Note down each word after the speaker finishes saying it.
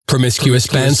Promiscuous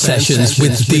Band Sessions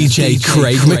with DJ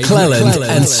Craig McClelland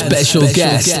and special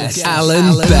guest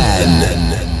Alan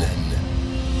Ben.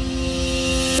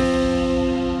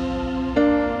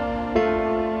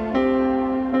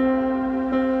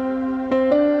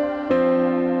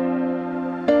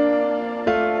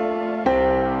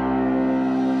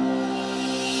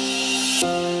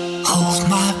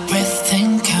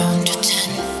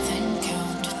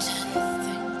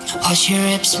 Watch your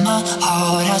rips, my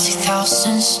heart, I see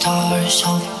thousand stars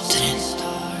holding.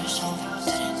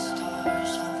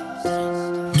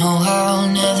 No, I'll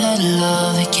never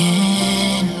love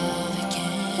again.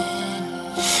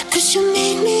 'Cause you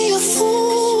made me a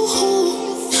fool.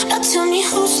 Now tell me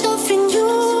who's loving you.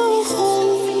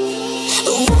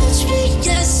 Watch me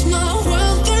as my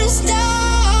world burns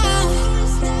down.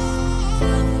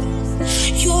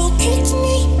 You kicked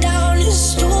me down and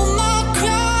stole my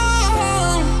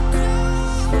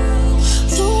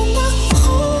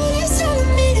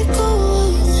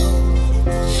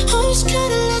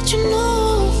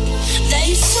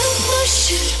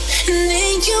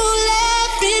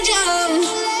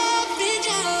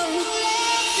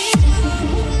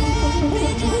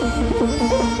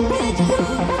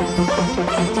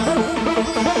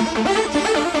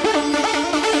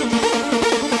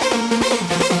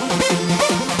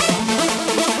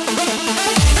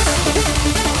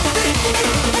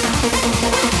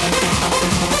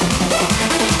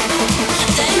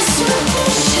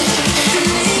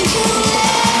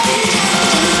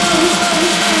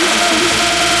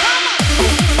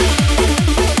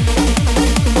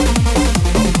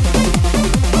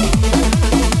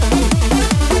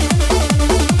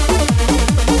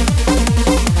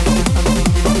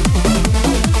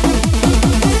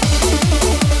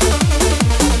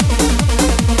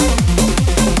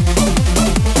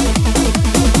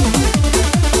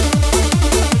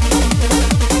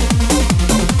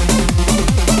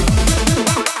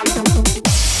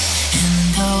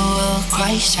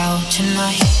out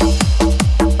tonight.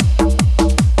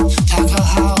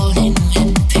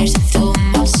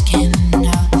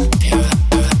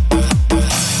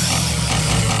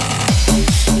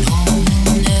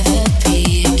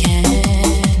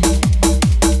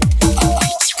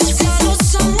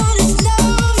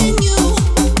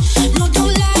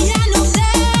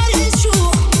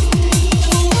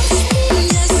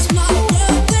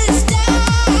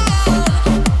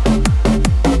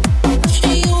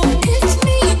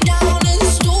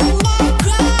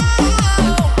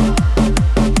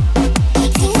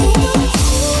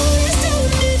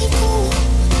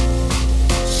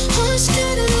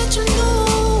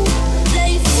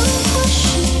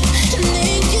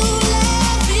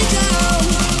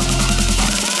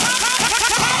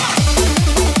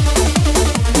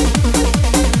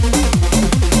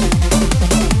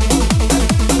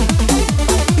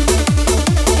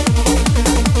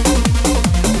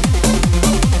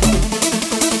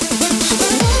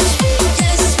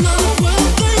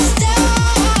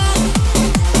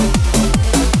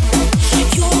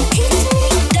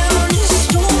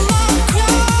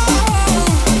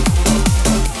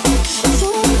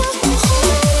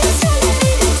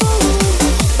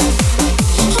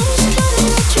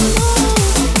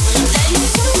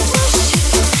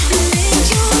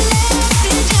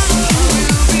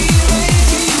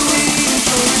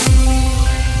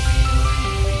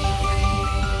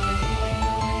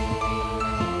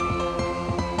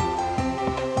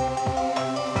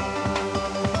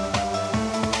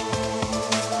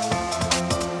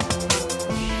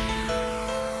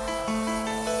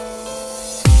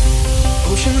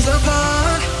 Oceans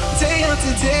apart, day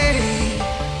after day,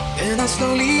 and I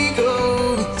slowly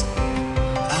go.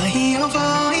 I hear your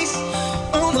voice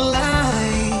on the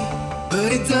line,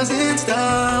 but it doesn't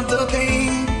stop the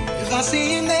pain. If I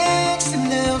see you next to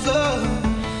never,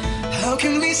 how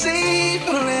can we say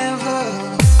forever?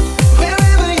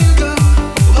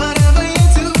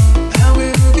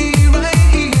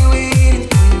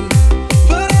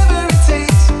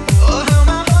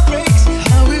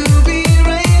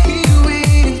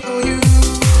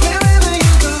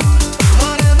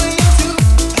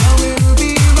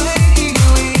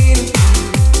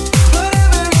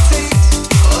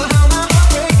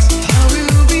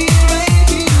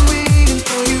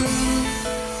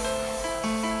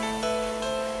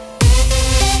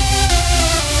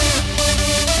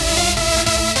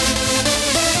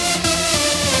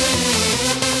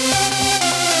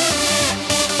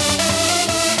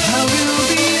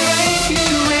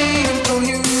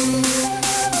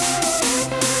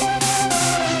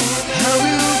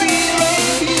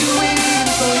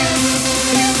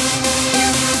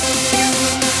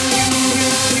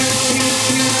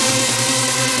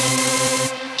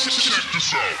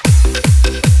 I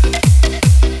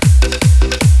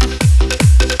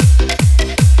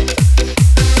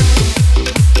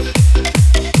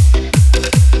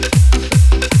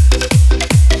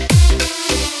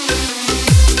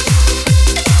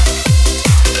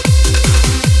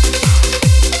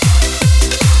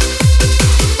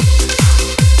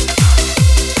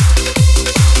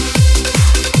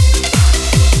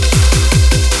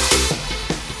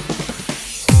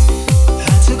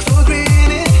took for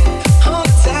granted all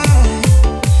the time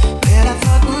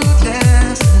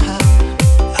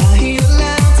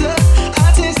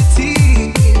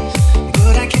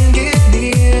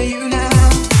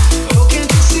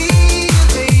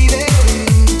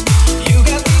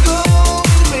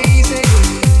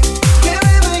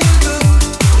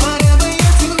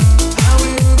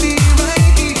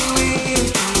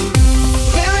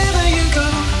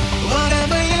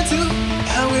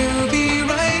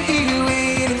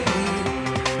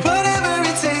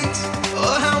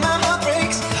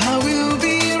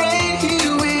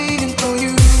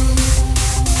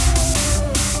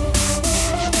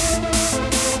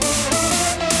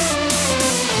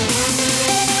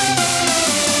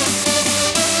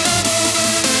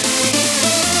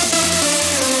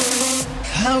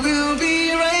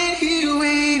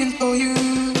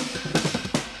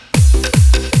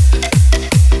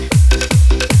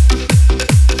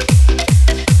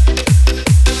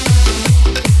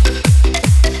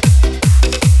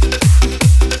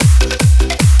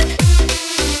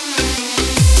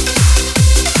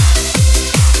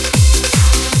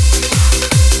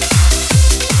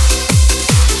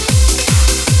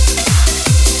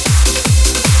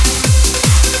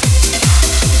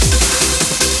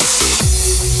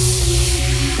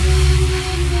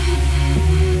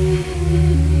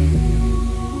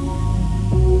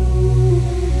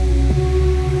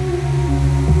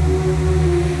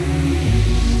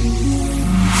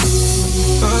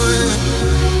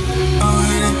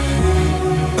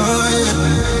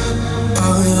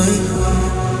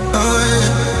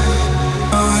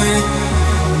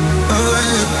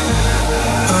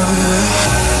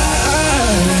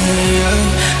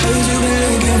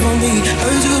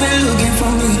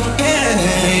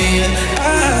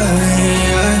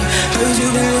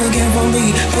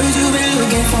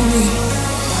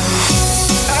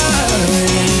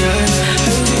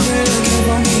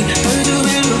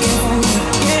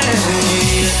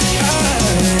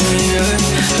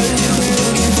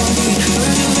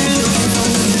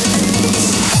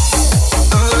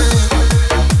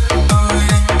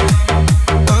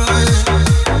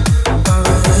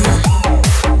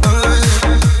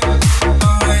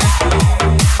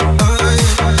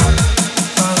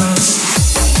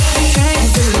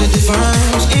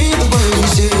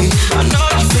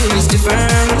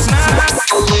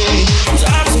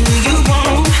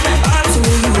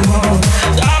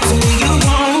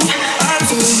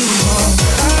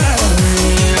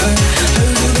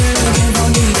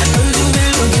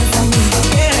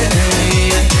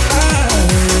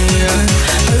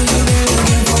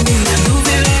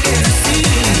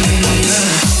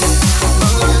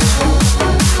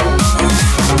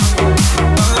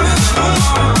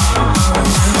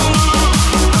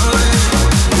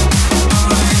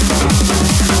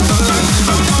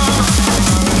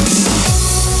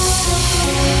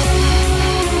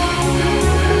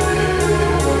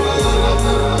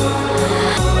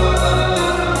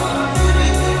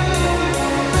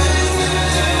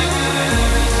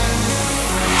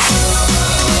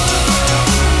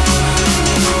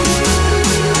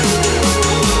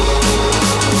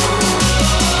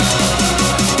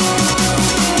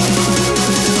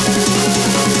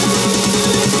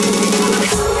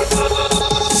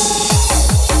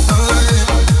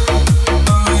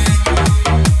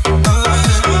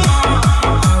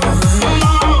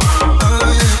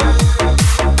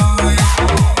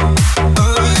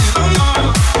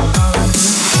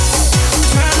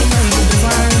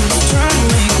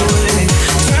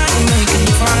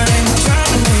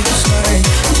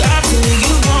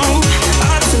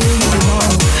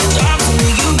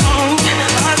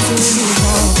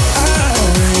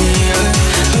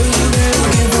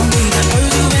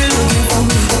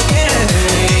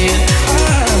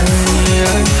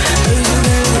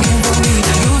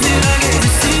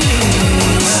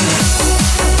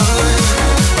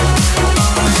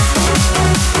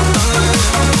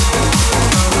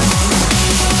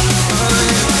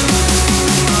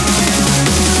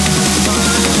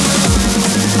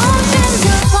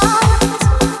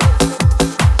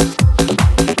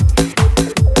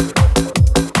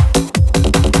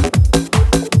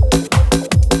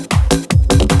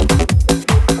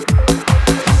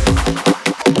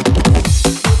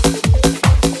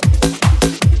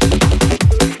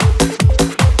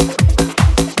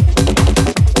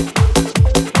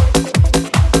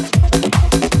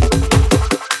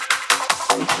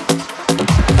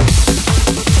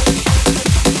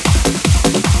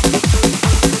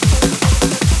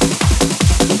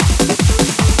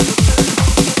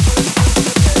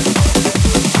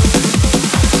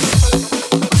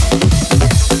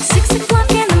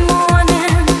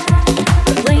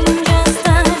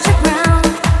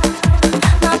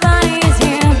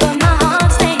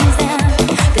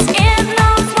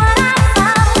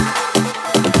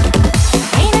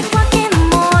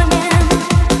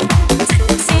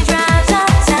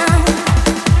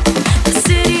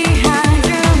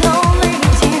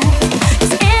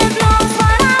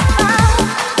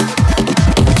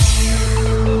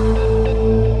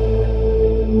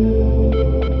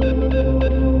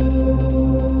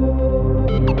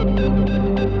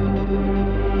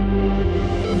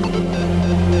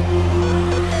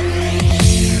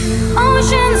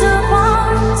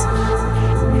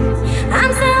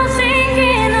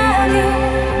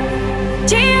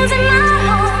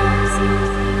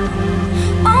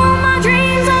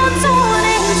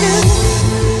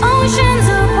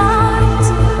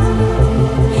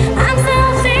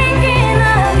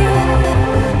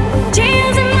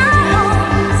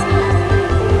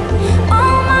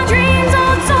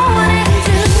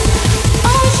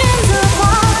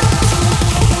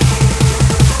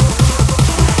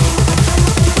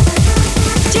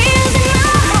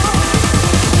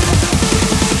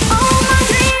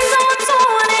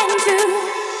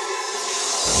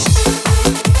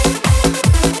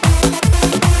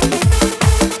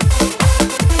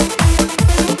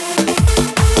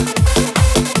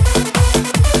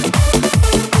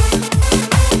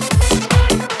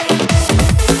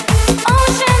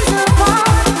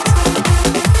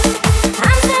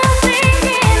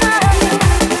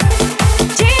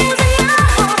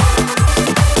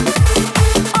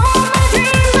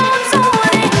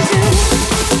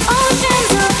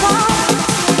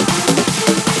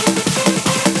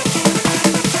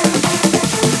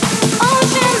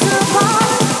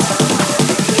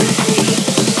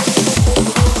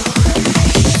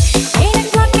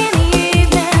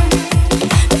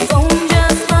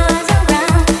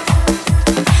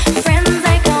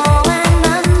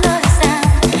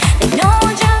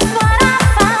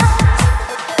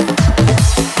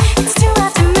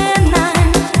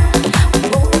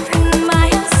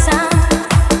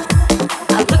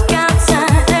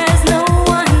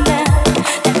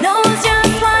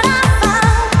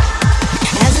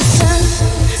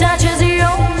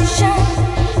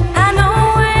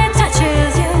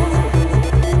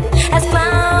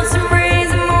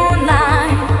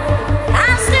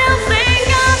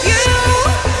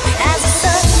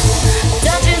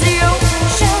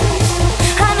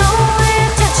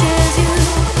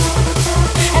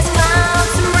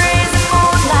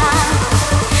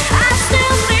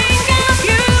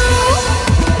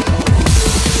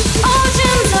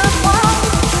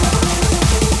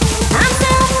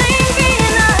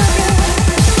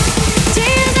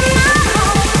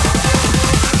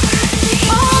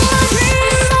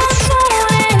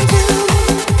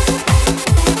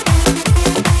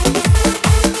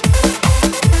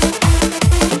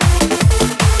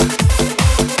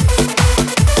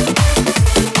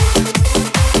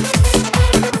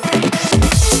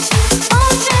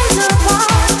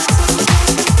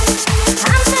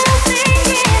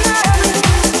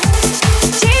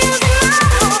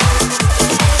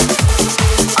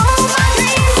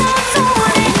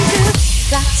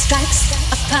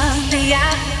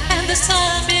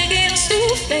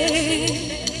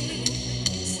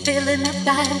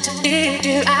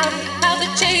figure out how to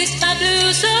chase my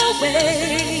blues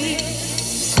away.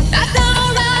 I've done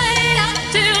alright up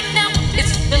till now.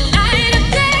 It's the light of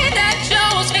day that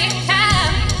shows me how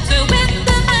to win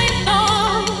the night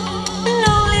more.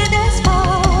 Loneliness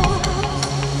falls.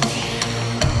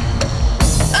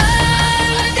 I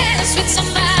wanna dance with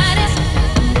somebody.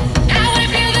 I wanna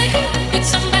feel the heat with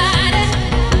somebody.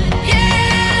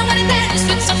 Yeah, I wanna dance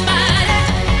with somebody.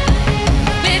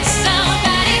 With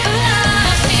somebody who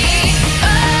loves me. Oh,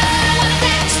 I wanna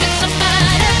dance with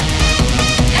somebody.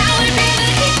 I wanna feel the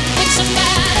heat with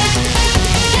somebody.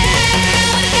 Yeah, I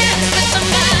wanna dance with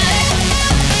somebody.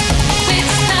 With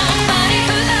somebody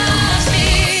who loves me.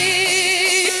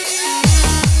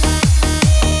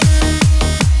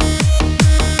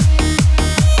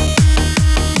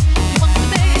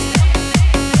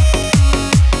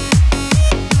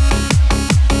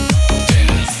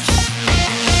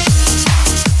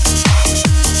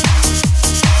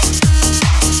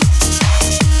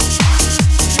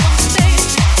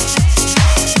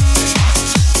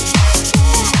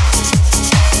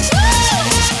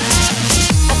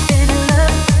 I've been in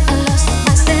love, I lost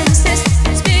my senses,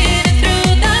 spinning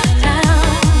through the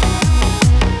town.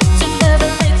 So never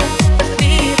later, the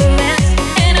fever ends,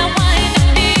 and I wind up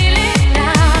feeling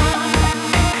down.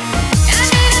 I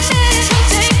need a man who'll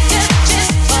take a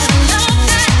chance, but a love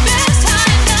that feels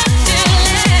high enough to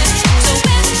last. So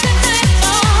when the night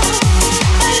falls,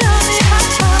 my lonely heart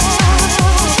falls.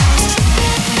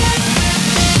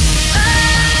 I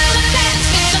wanna dance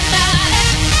with somebody.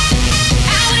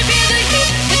 I wanna feel the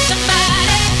heat with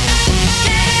somebody.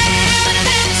 Yeah, I wanna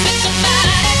dance with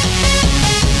somebody.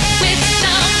 With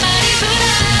somebody who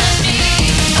loves me.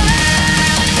 Oh, I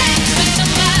wanna dance with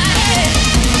somebody.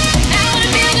 I wanna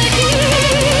feel the heat.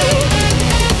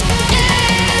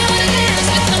 Yeah, I wanna dance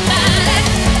with somebody.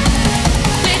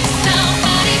 With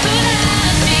somebody who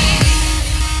loves me.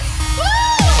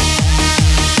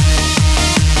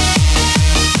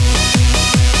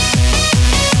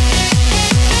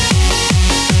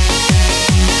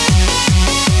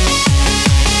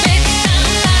 With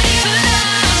somebody who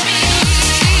loves me.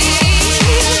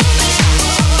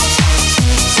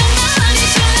 Somebody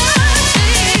who loves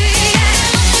me.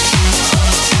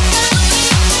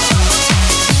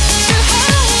 To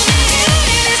hold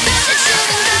me since you've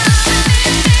been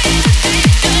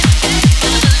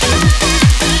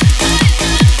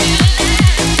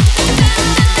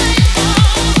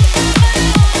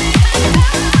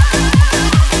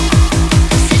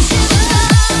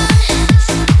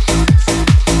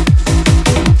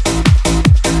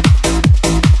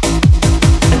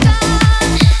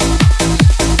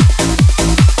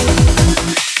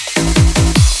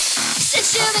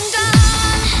Since you've been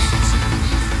gone,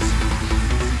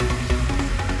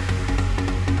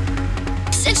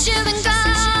 since you've been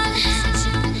gone,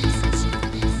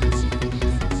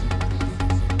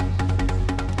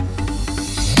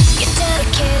 you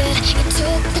dedicated, you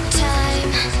took the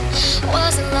time.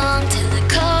 Wasn't long till I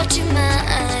called you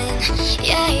mine.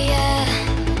 Yeah, yeah.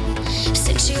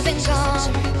 Since you've been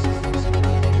gone,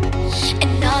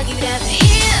 and all you'd ever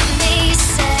hear me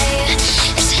say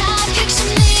is how I picture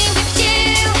me with you.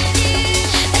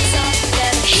 That's all you'd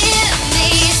ever hear me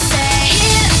say.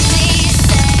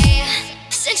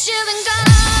 Since you've been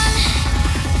gone,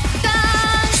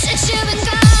 gone. Since you've been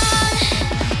gone,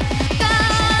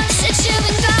 gone. Since you've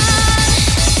been gone,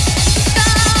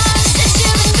 gone. Since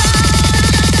you've been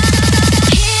gone,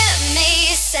 hear me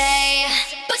say.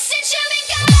 But since you've been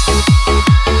gone,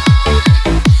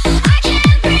 I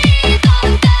can't breathe all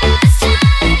of the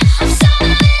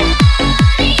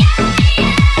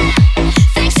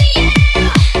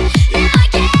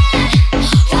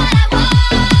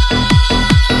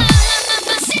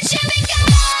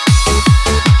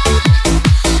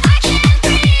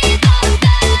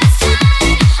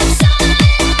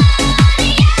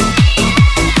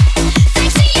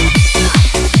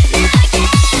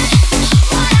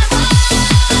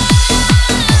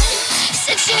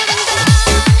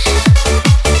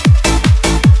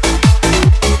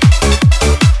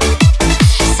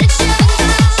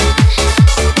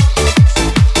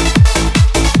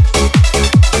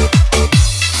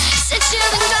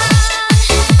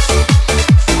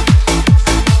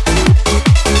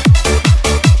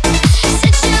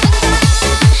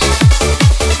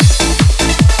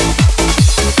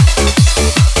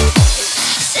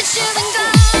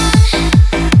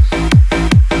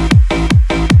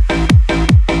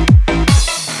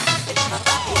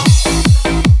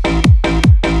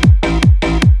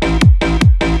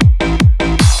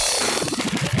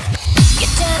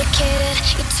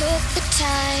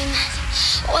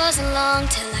Wasn't long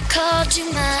till I called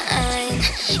you mine.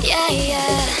 Yeah,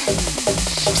 yeah.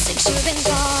 Since you've been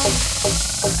gone,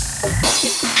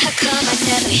 how come I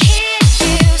never hear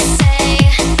you say,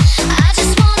 I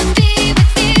just wanna be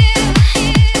with you?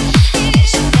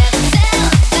 'Cause you never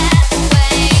felt that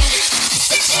way.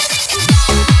 Since you've been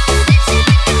gone,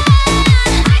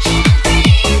 I can't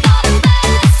breathe for the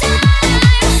first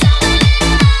time. So thanks to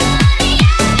you, I get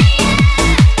what I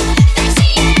want.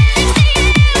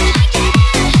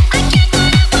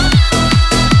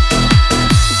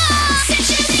 Since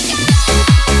you've been gone,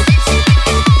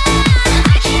 I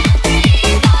can't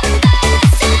breathe for the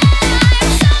first time. So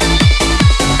thanks to you, I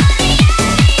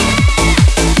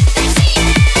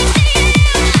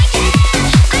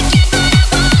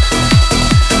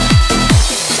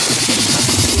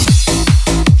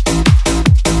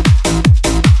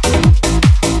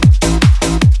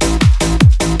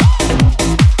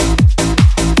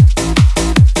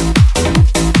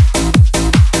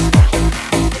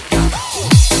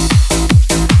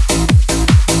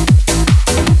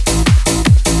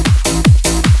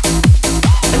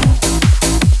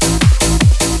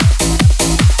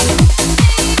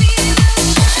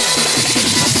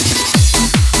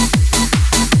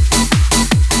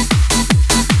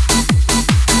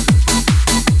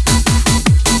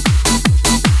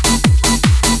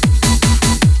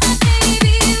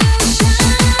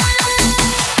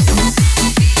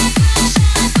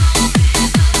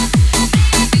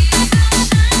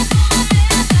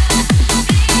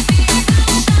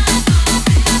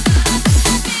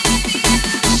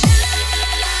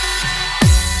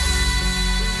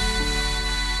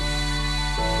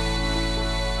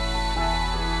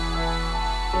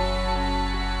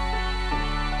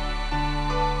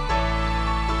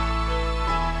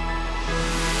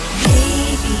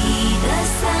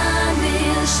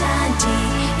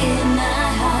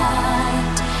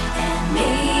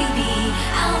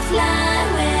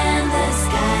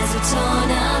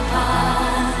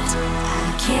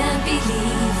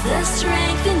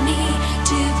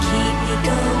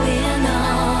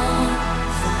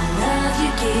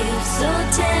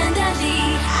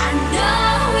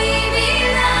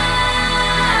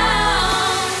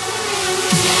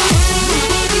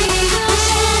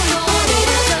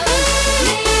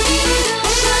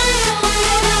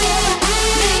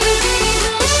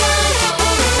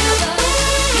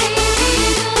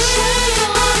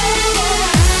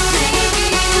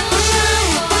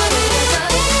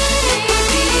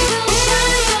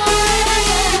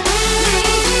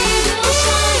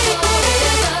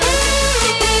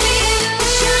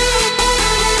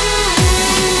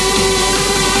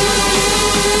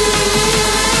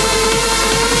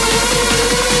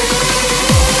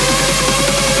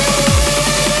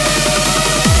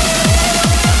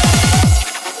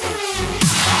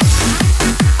what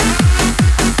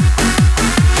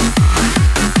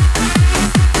I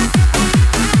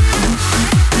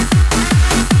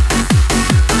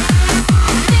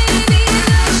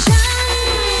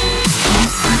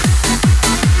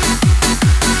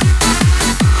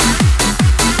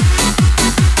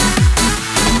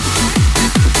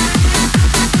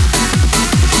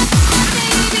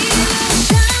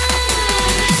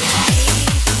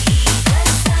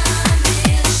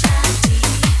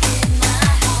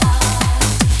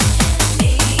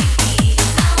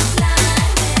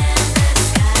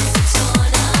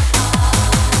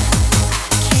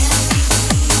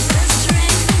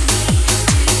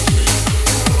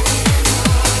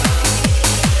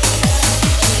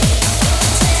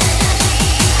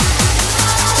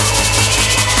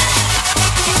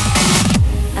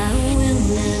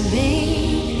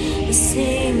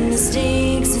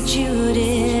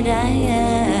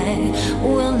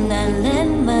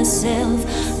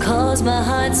Cause my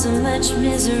heart so much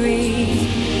misery.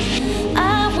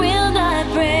 I will not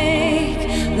break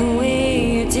the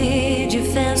way you did. You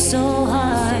felt so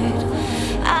hard.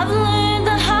 I've learned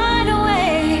the hard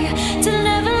way to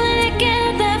never let it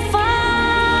get that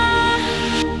far.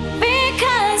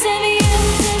 Because of you.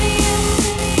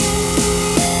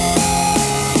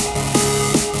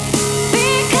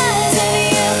 Because of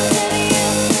you.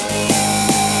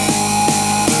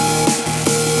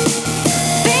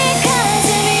 Because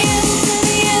of you.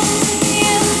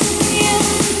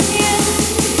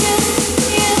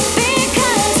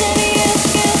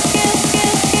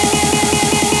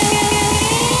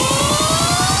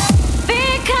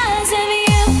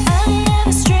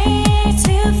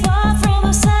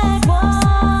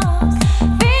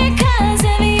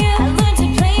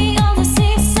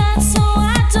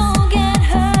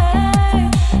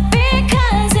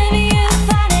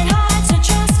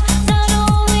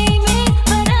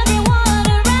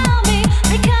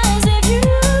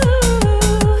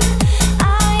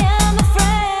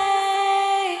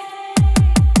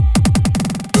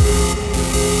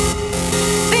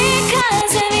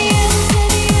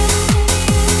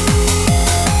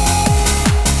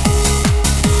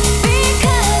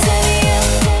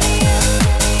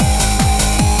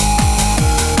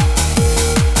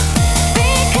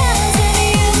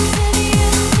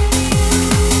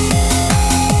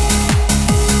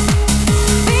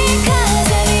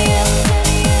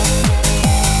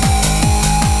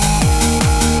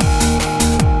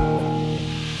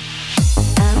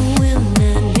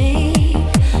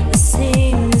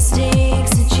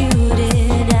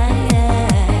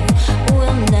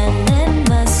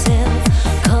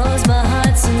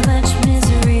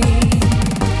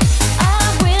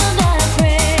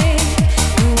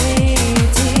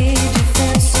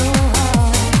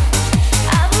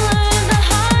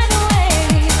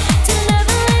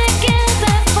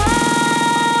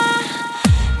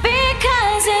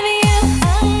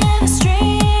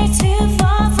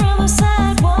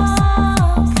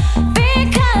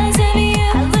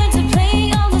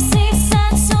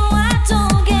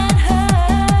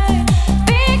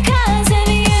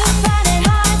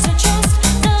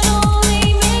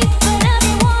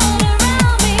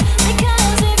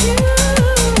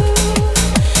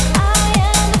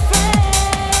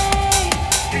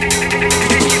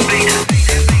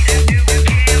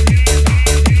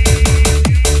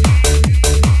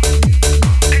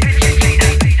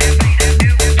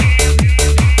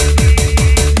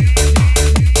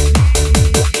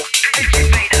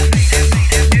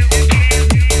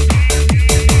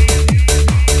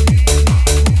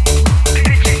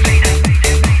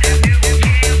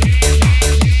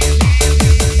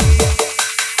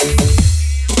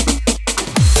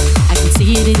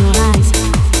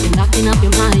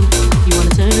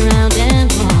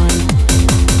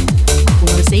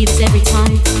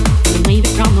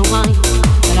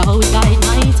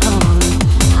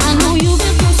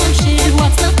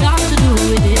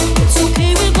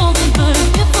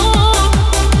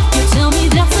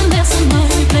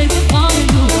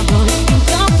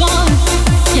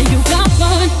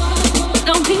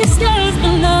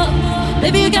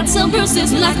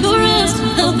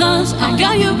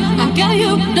 got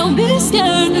you. Don't be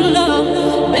scared of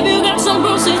love. Maybe you got some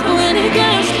bruises, but when it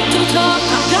gets too tough,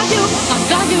 I got you. I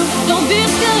got you. Don't be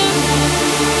scared.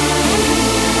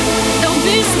 Don't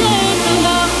be scared of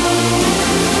love.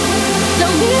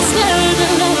 Don't be scared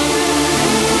of love.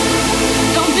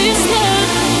 Don't be scared.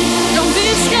 Don't be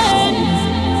scared.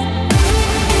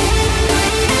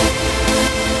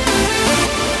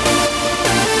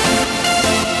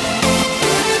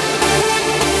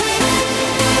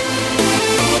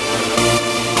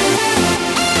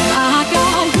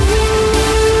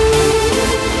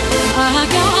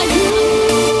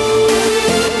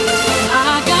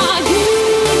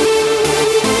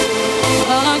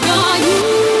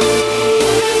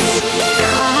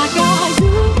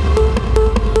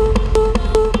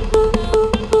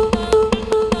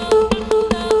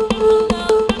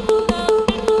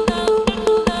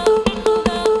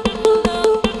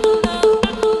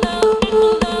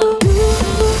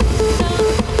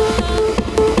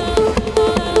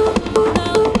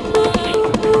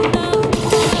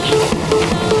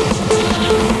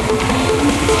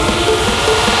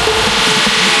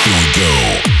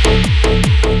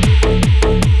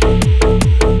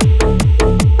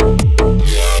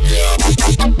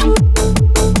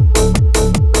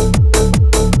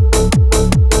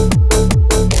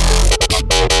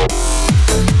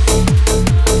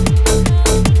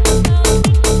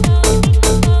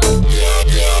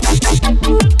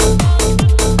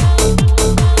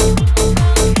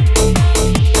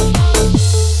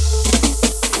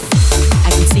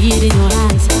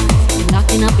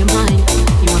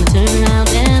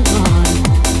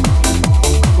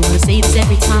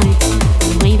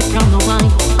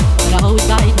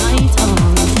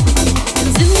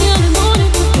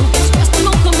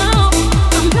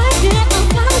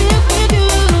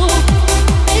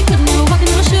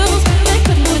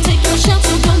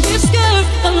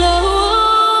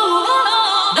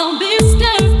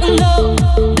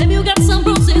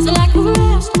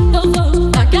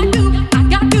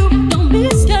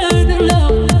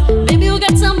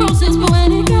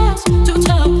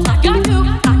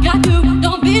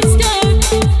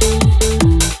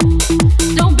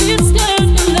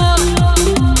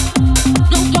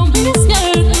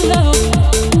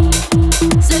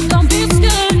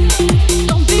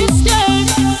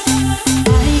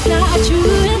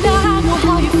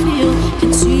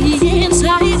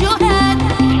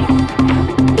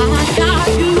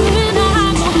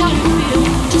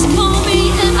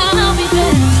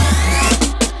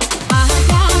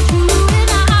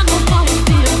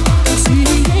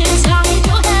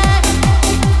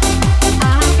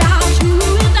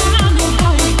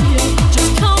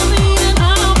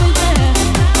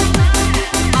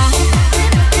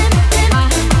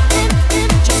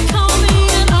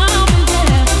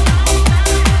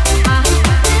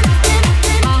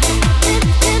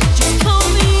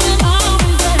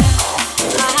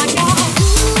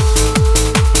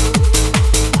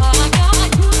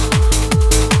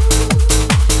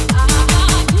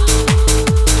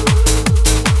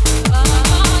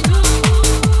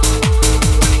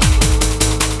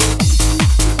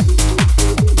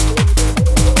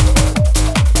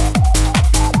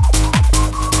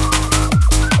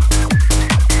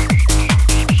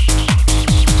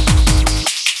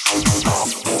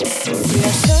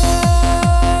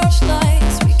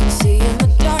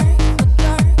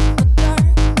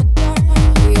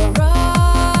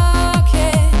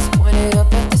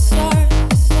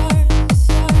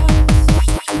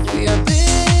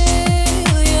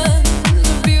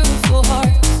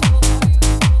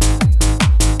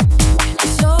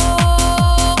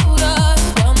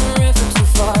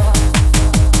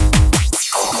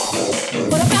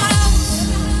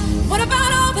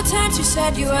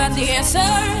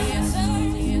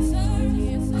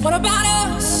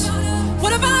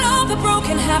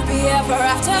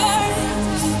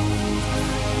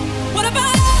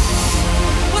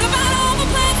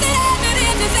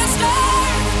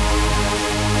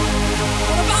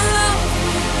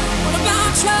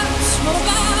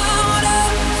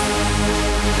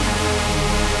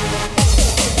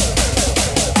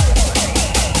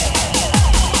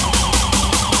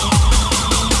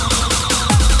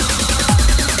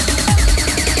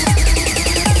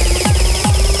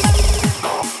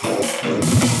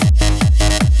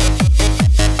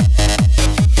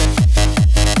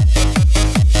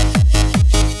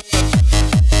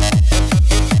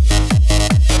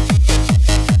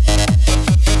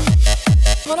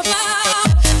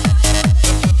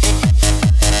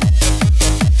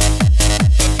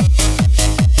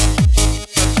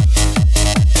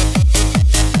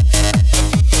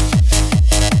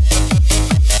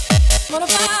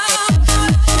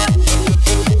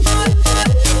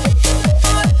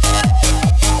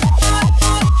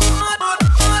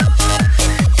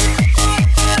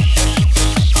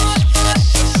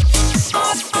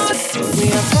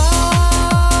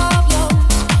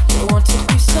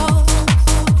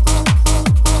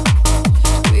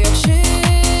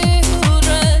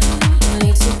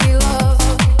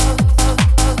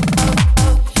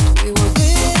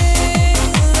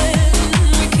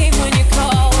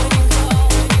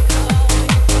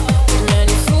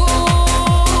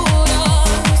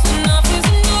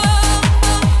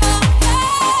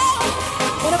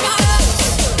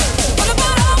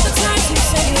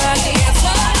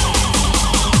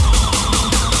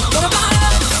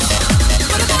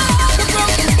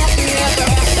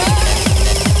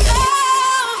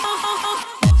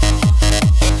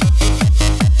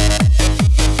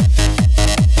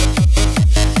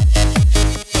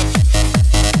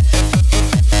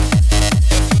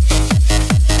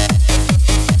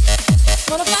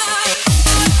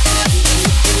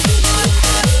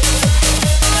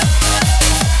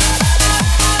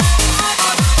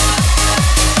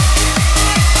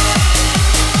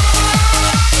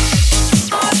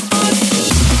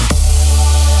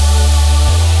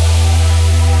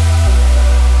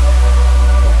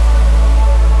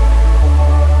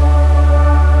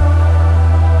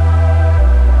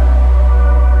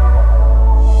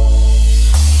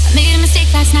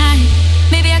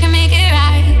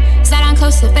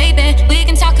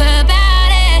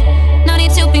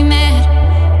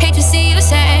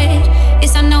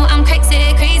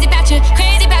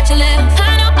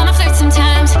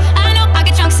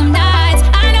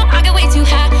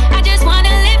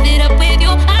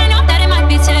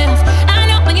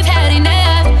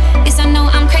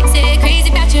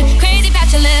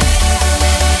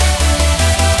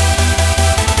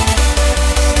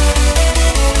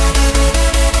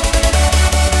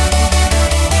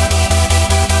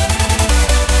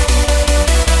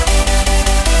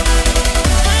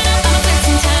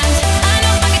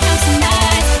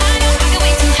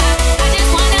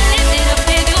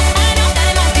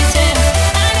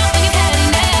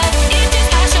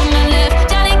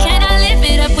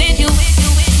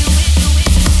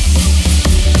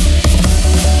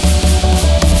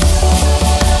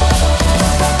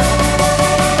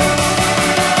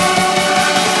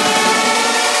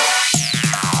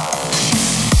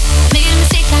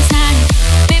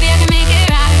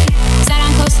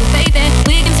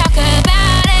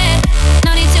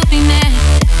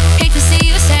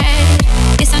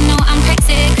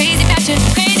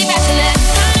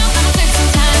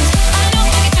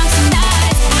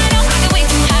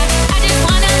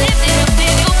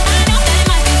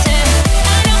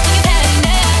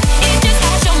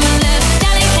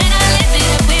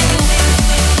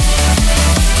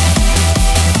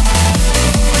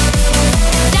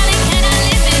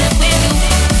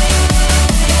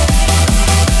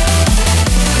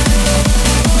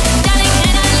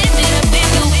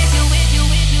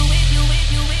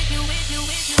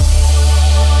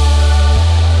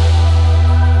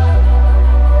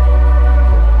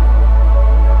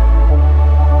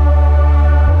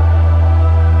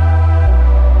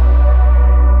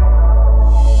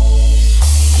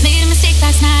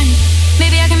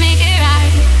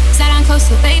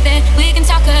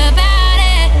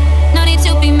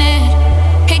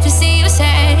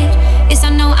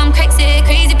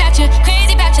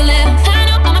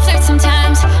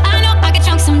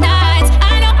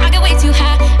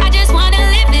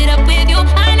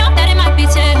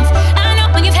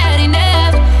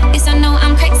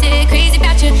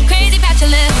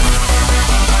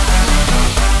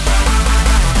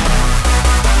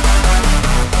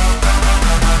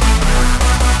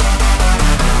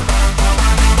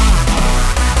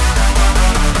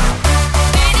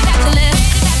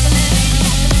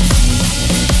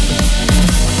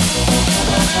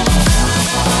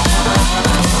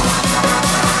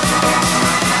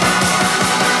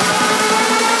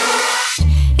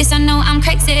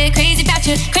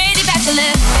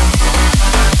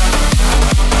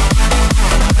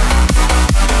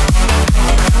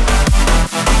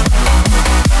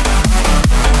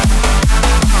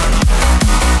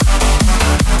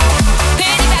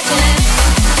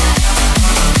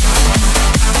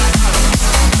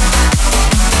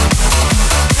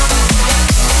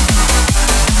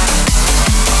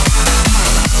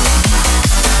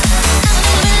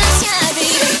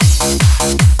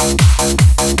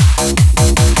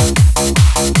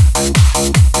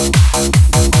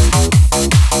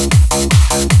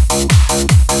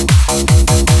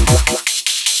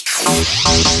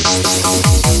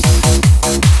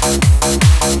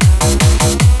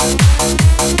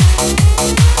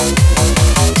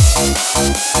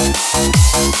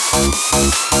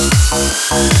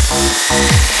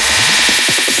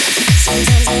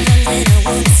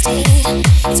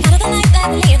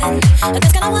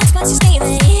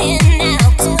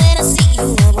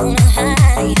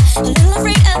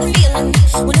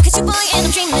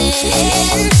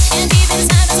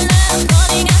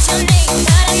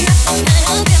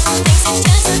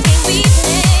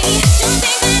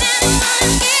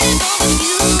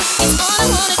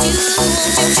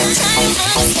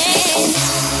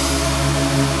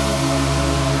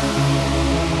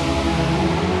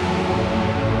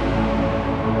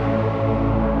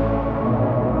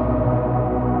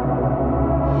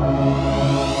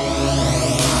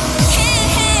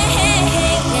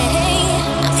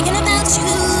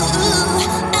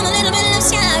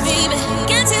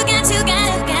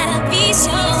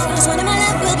 Just one of my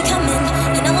love will be coming,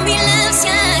 and I won't be left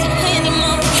shy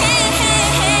anymore. Hey,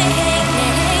 hey,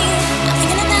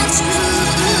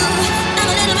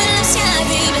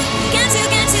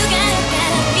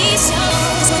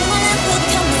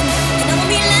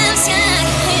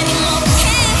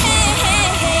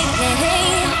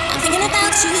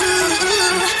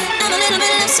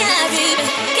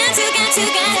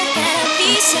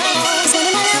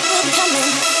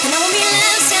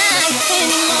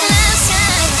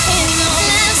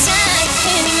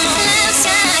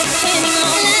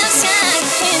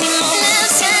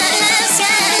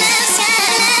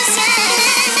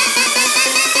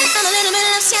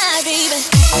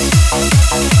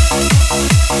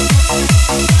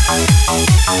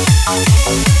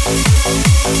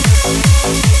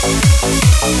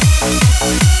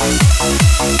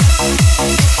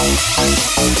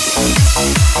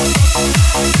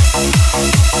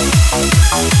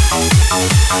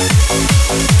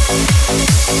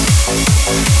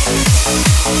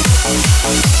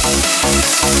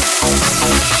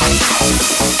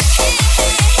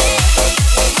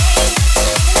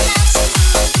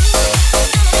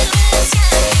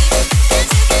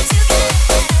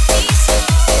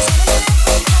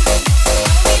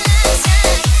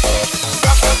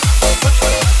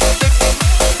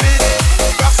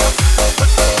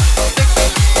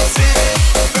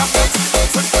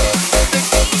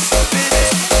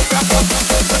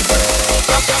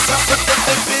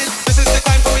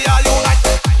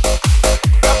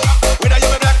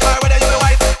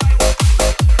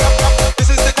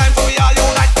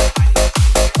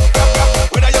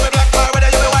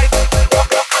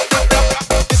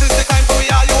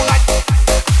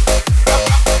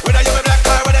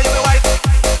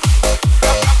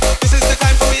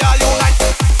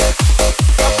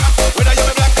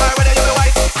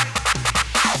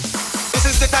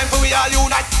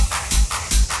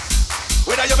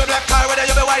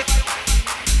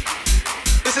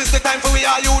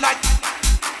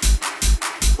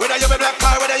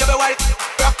 white.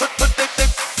 Rock to the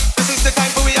dip. This is the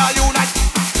time for we all unite.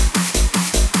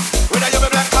 Whether you be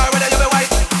black or whether you be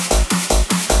white.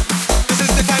 This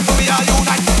is the time for we all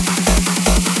unite.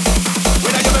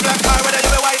 Whether you be black or whether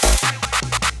you be white.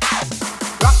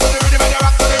 Rock to the rhythm and you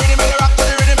rock to the rhythm and you rock to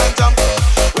the rhythm and jump.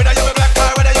 Whether you be black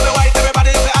or whether you be white,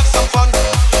 everybody will have some fun.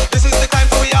 This is the time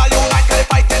for we all unite, 'cause the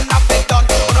fighting not been done.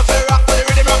 On a fair rock to the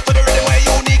rhythm where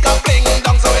unique and bling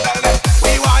down. So we tell them,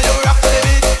 we want you rock to the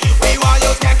beat, we want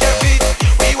you skank your feet,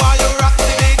 we want you rock to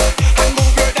the beat and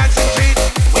move your dancing feet.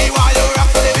 We want you rock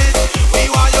to the beat, we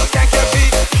want you skank your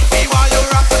feet, we want you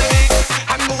rock to the beat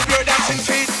and move your dancing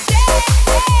feet.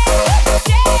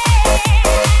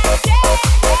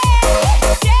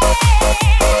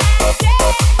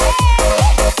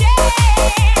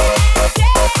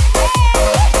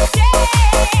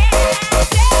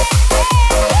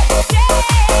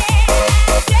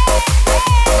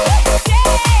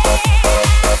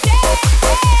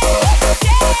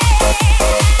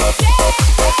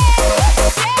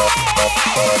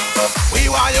 We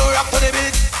want you rock to the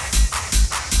beat.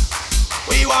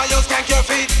 We want you skank your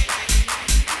feet.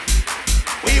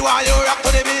 We want you rock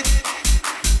to the beat.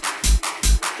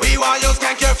 We want you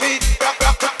skank your feet. Rock,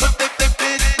 rock, rock to the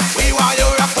beat. We want you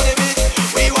rock to the beat.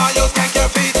 We want you skank your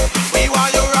feet. We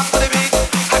want you rock to the beat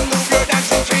and move your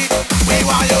dancing feet. We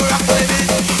want you rock to the beat.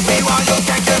 We want you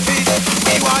skank your feet.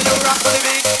 We want you rock to the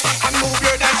beat and move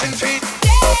your dancing feet.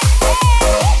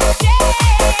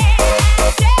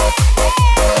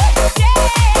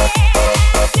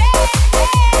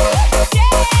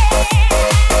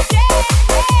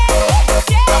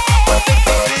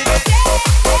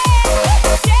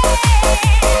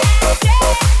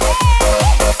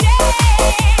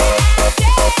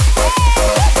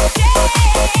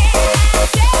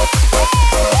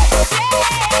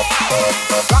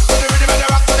 Rock to the rhythm and you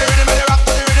rock to the rhythm and you rock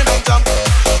to the rhythm and jump.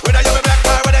 Whether you be black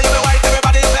or whether you be white,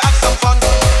 everybody will have some fun.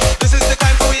 This is the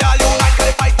time for we all unite, 'cause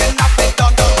the fighting not been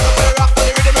done. So we rock to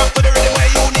the rhythm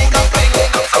where unique and bling.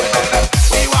 So we tell them,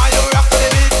 we want you rock to the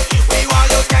beat, we want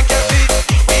you skank your feet,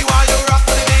 we want you rock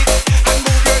to the beat and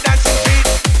move your dancing feet.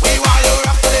 We want you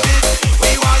rock to the beat,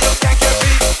 we want you skank your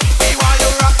feet, we want you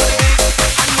rock to the beat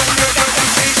and move your dancing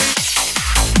feet.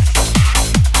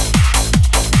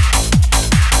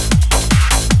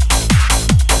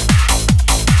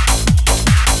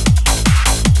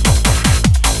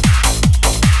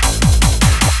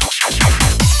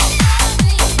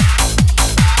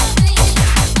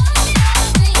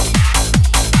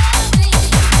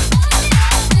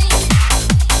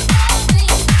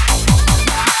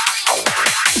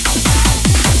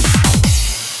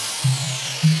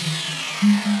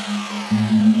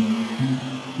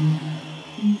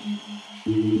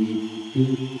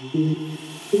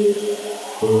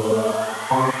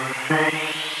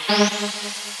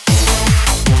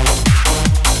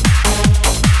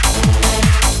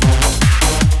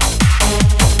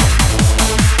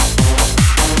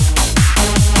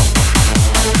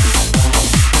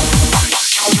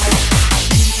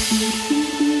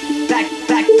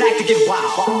 Back to get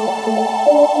wild.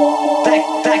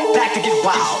 Back to get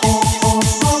wild.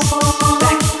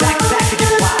 Back to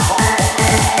get wild.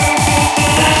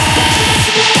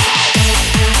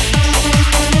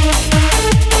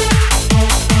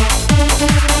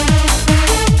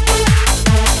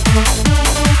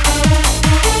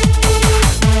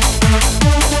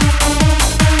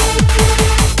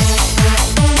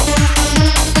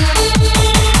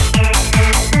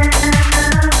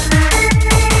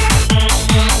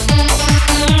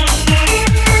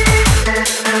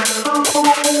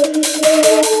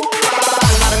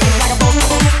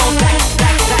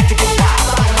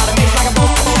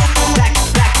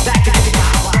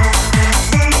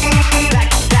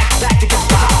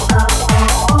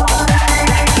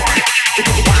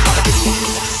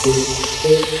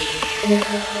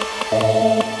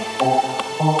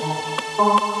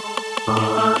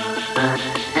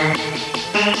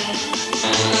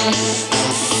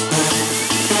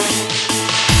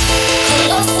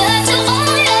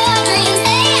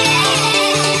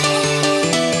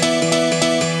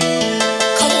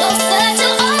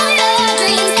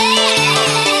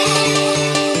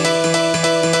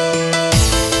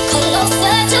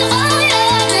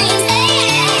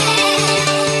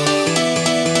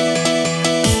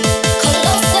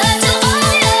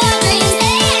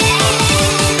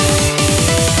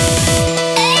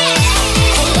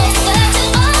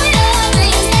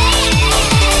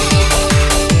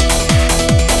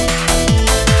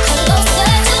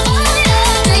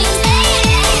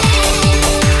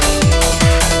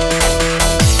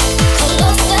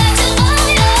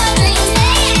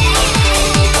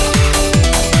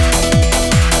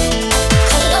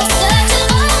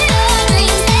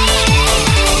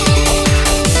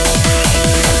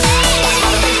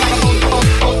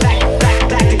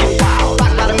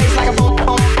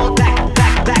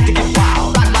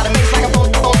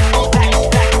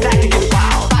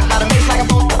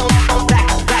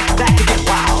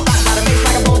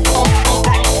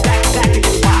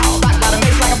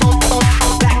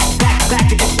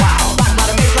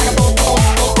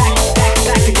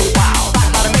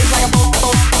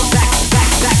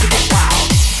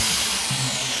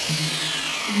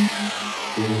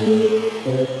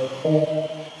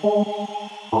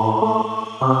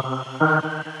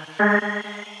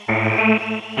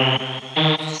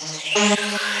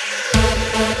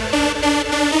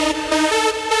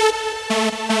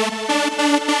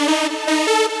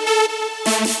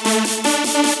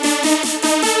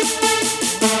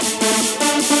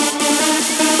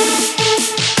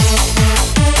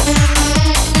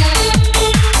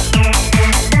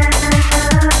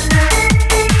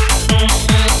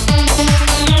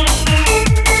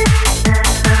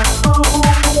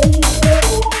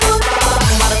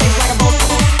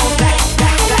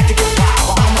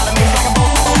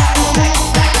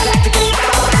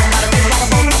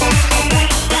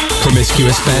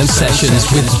 Band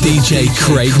sessions with DJ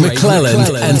Craig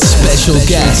McClelland and special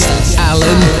guest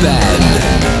Alan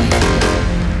Ben.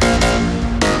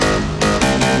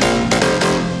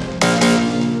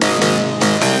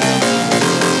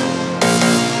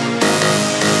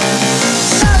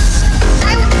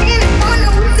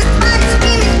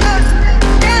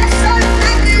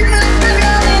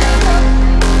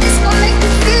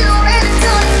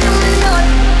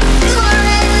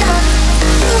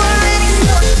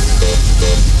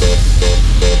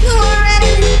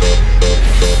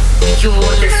 You're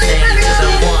listening to the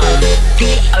one,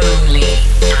 the only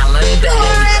Alan Ben,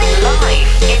 live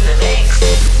in the mix.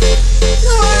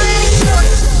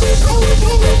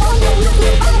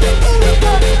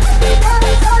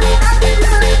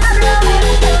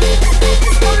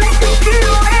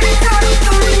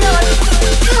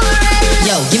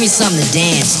 Yo, give me something to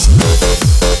dance.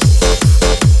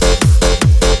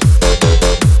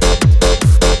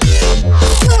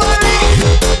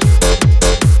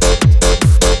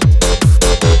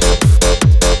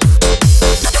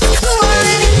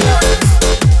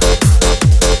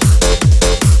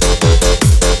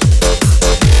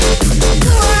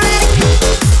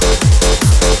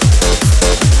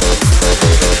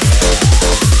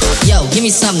 Give me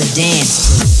something to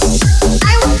dance.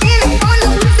 I was in the corner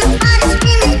with somebody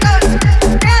screaming,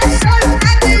 grab a soda,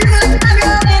 I can do it, I'm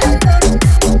loving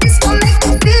it. This gon' make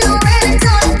me feel already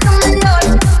done, coming up.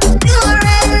 You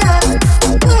already know,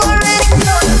 you already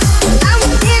know. I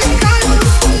was in the corner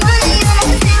with somebody on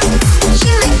my thing. She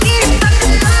was getting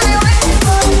fucking high, what's it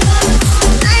for?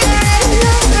 I already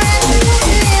know,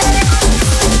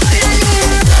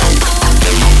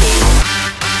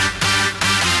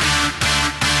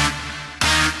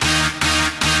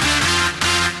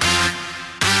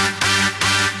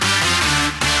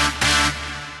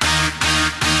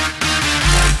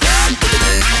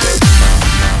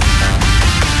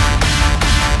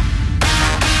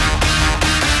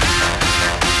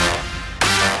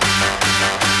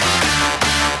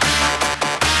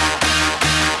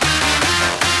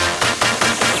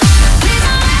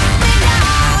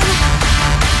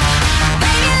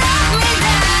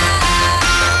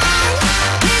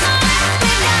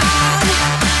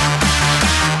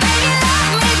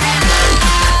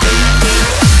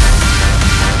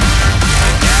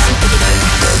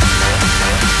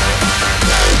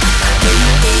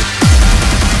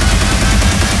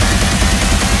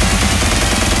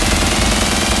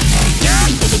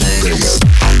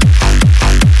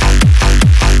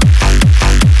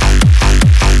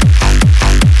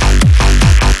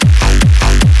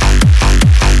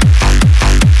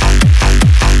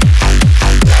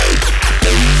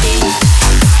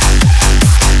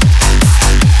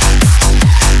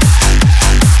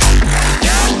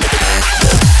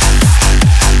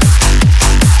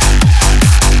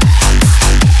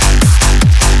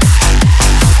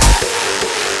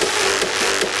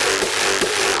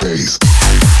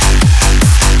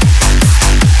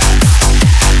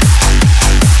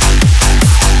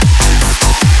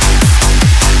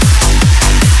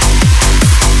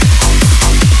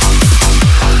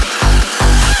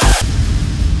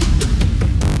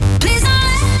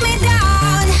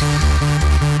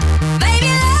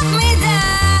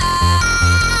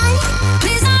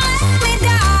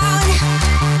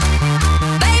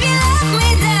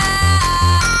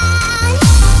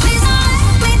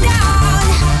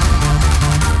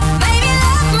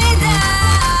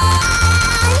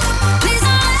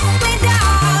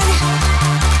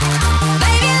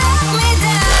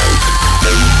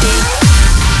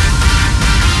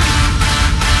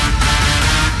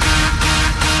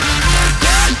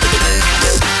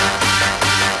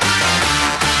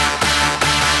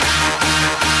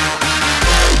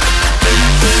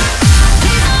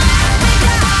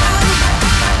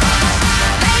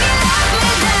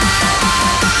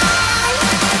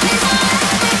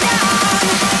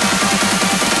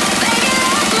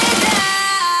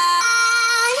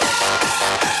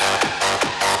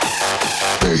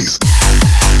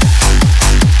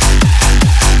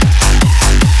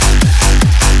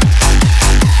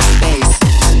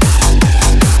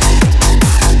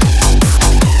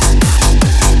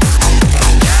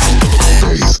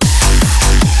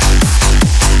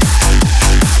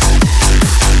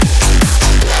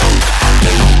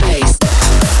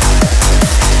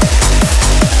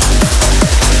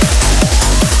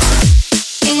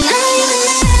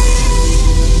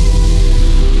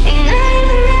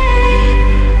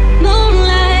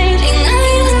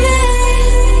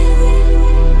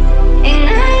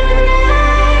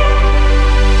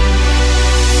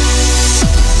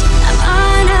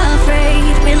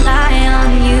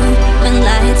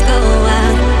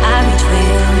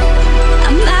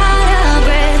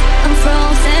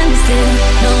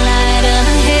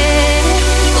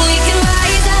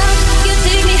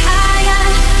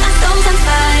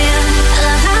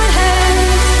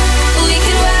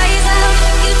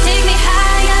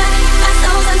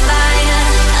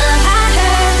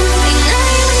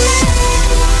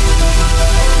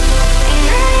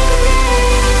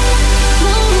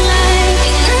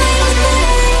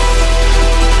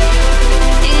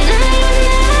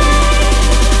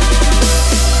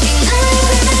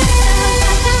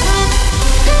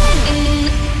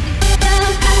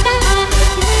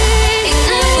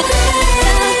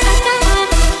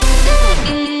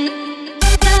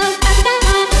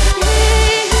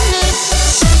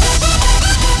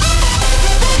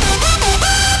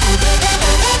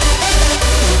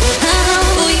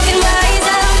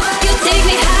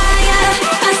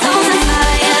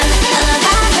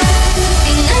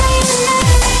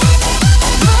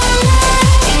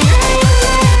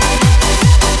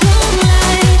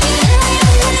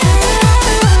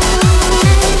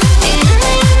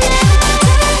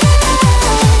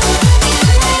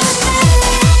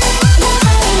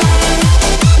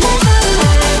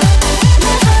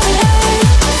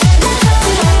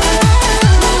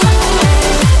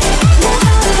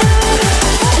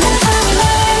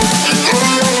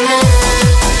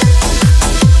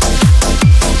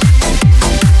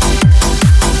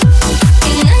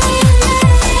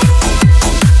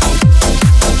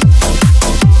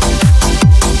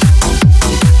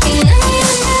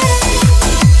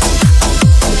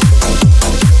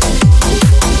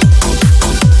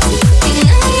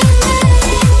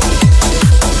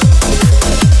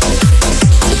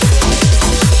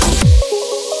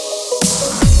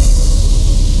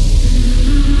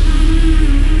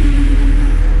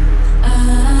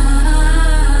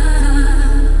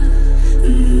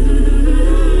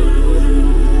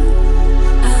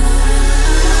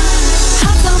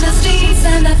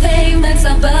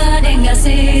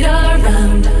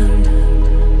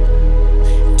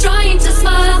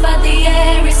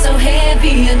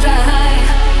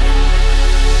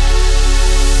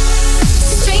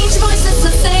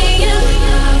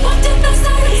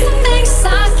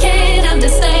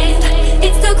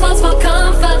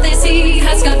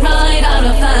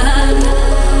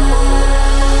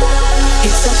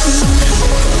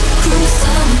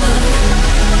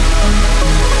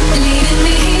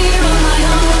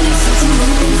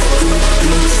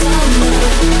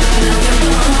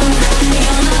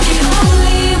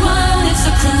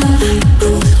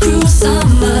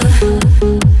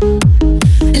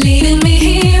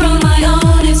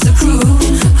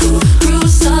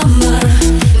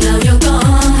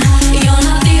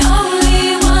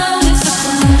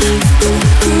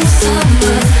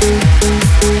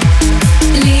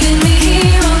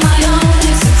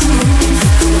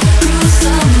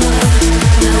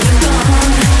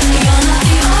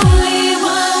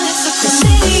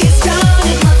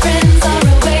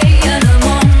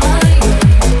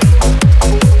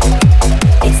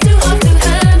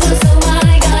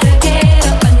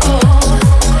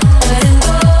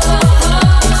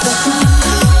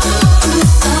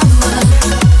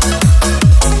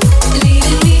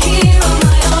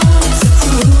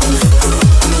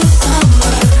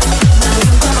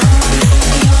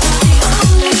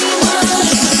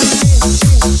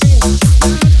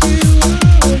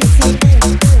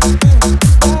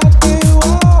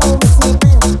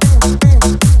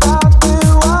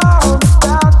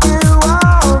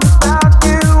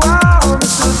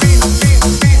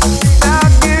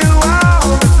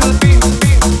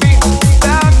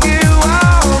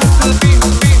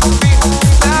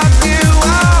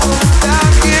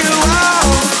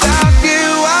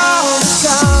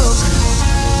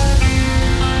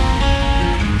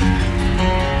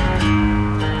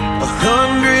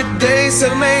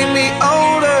 made me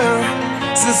older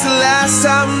since the last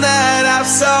time that I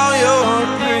saw your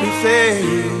pretty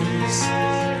face.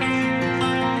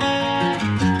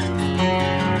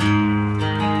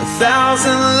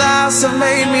 1,000 lives have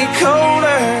made me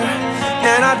colder,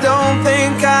 and I don't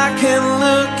think I can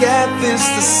look at this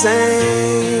the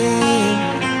same.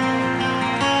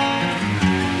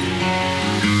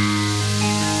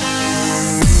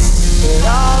 But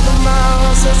all the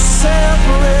miles that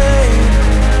separate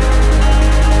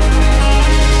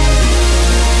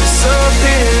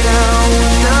disappear now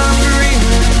when I'm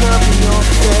dreaming of your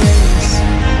face.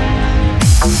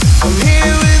 I'm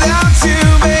here without you,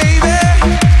 baby,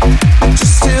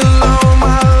 just still on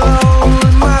my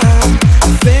lonely mind. I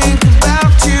think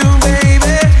about you,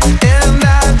 baby, and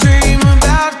I dream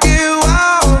about you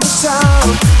all the time.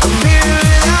 I'm here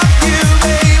without you,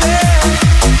 baby,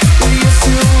 but you're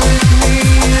still with me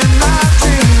in my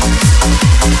dreams.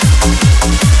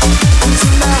 And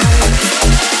tonight,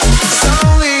 it's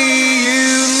only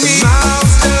you.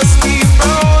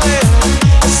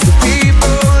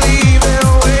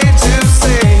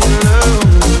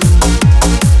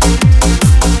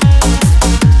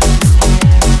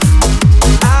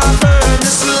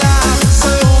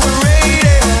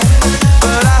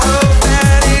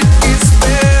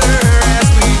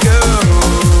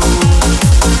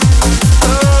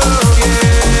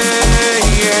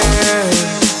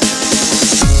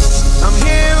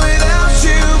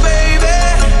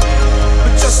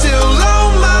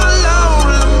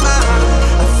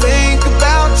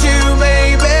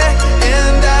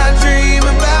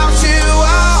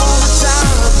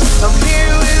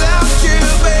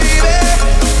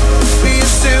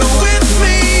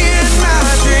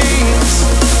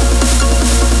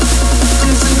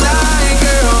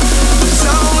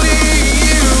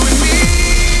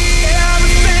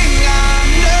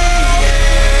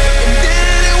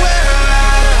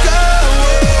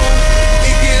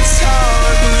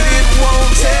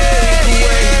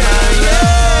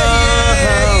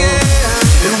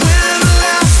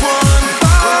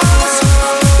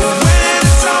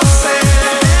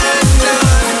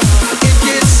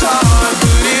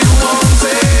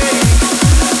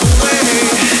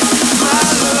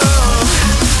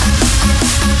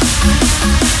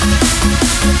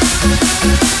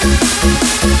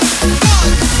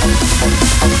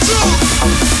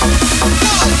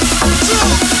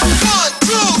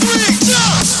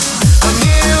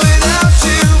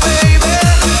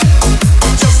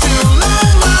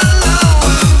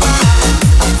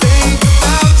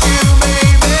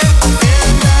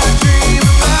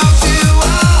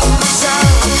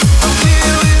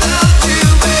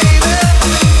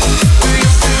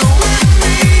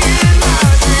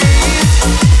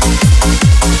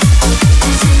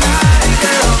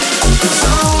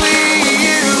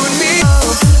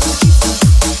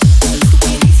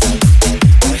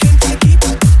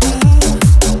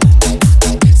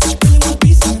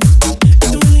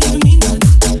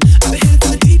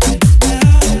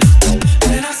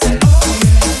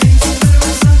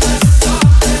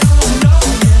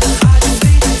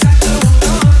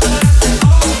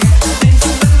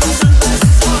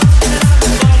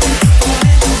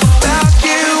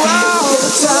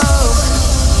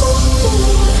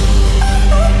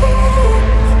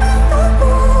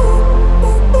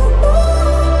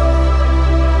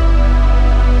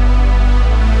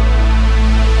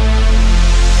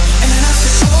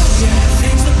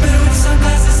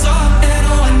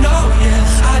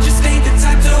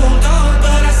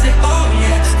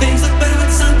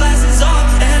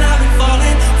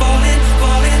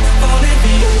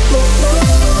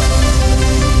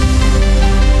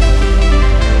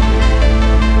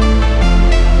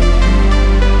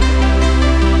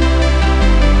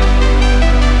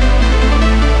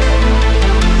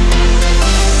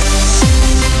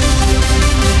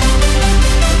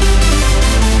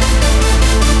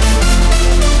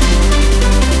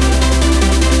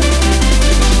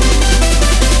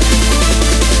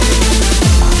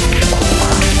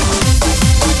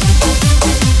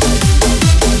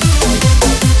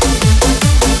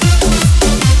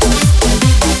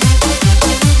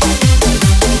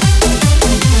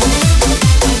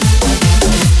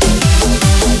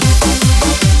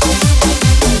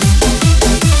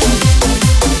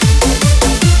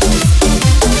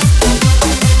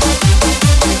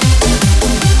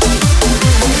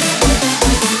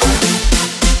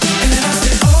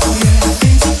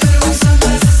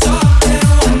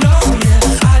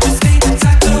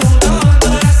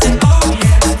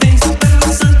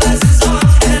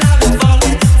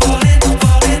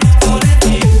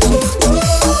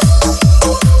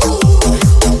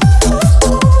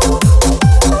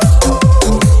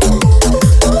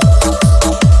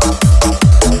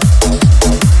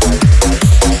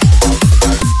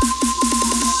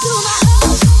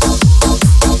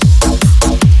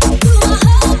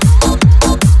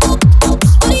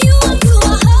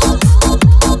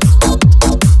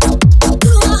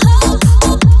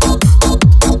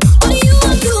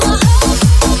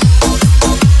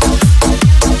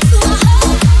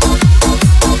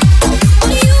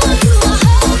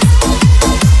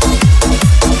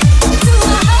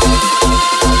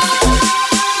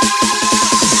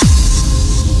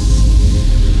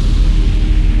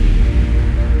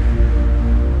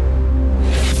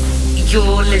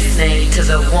 You're listening to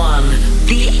the one,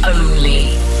 the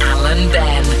only Alan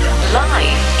Ben,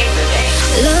 live in the mix.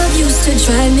 Love used to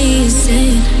drive me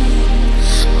insane.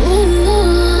 Ooh,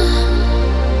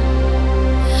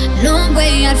 no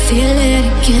way I'd feel it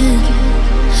again.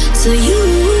 So I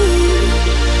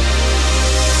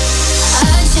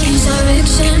changed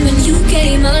direction when you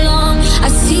came along. I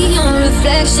see your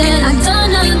reflection. I've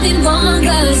done nothing wrong,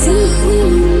 'cause you,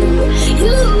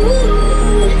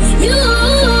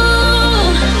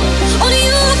 only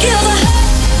you kill the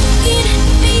hurt in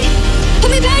me. Put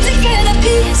me back together,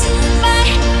 piece by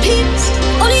piece.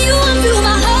 Only you through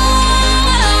my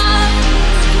heart.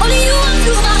 Only you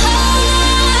through my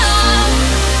heart.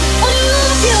 Only you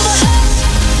kill the hurt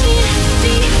in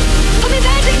me. Put me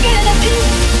back together,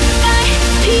 piece by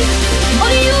piece.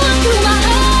 Only you through my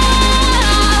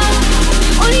heart.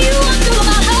 Only you through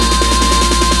my heart.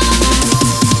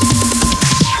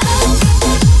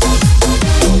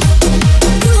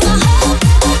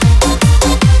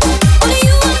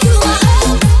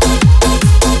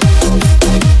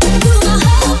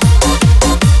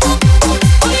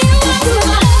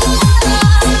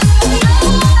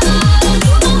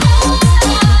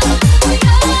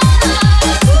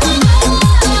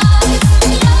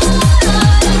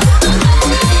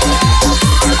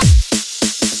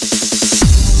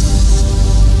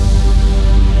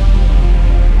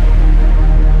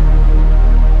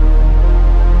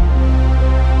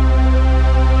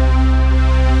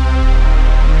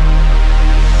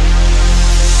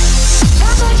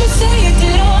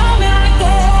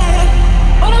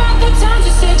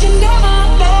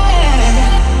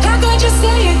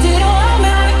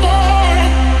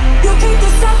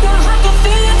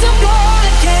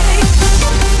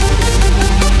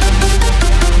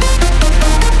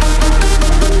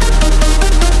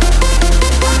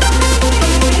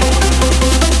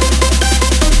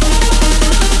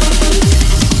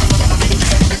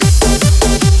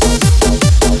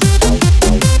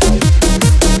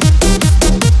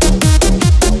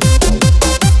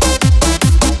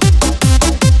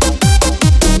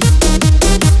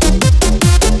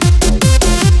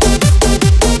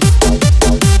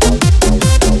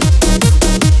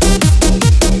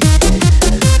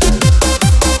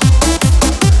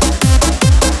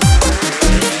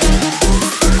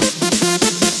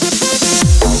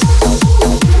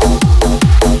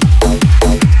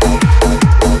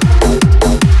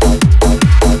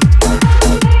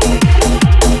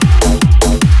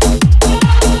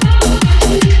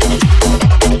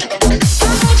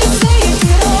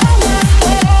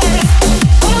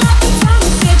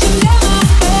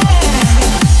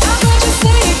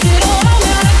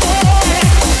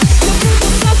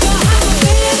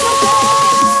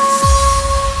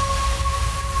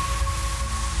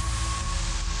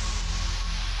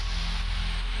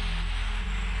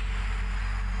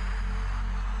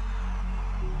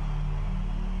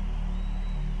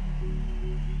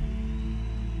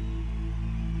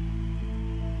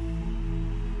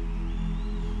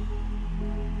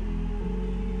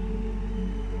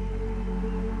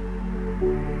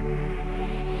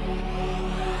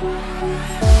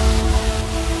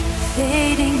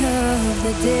 Fading of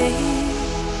the day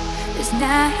as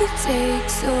night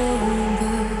takes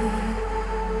over,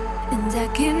 and I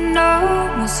can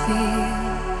almost feel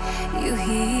you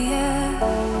here.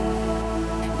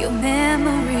 Your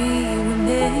memory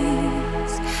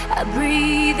remains. I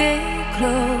breathe it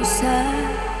closer.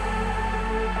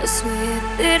 I swear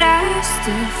that I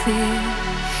still feel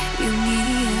you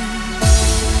near.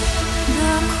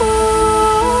 The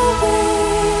cool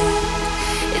wind,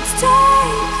 it's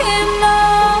taking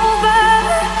over.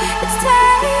 It's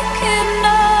taking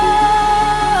over.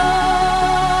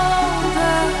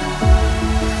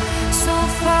 So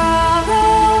far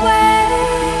away,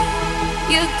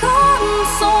 you're gone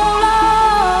so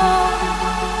long.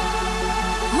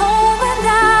 Oh, and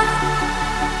I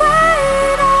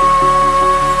wait on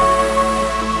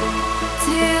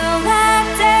till that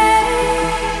day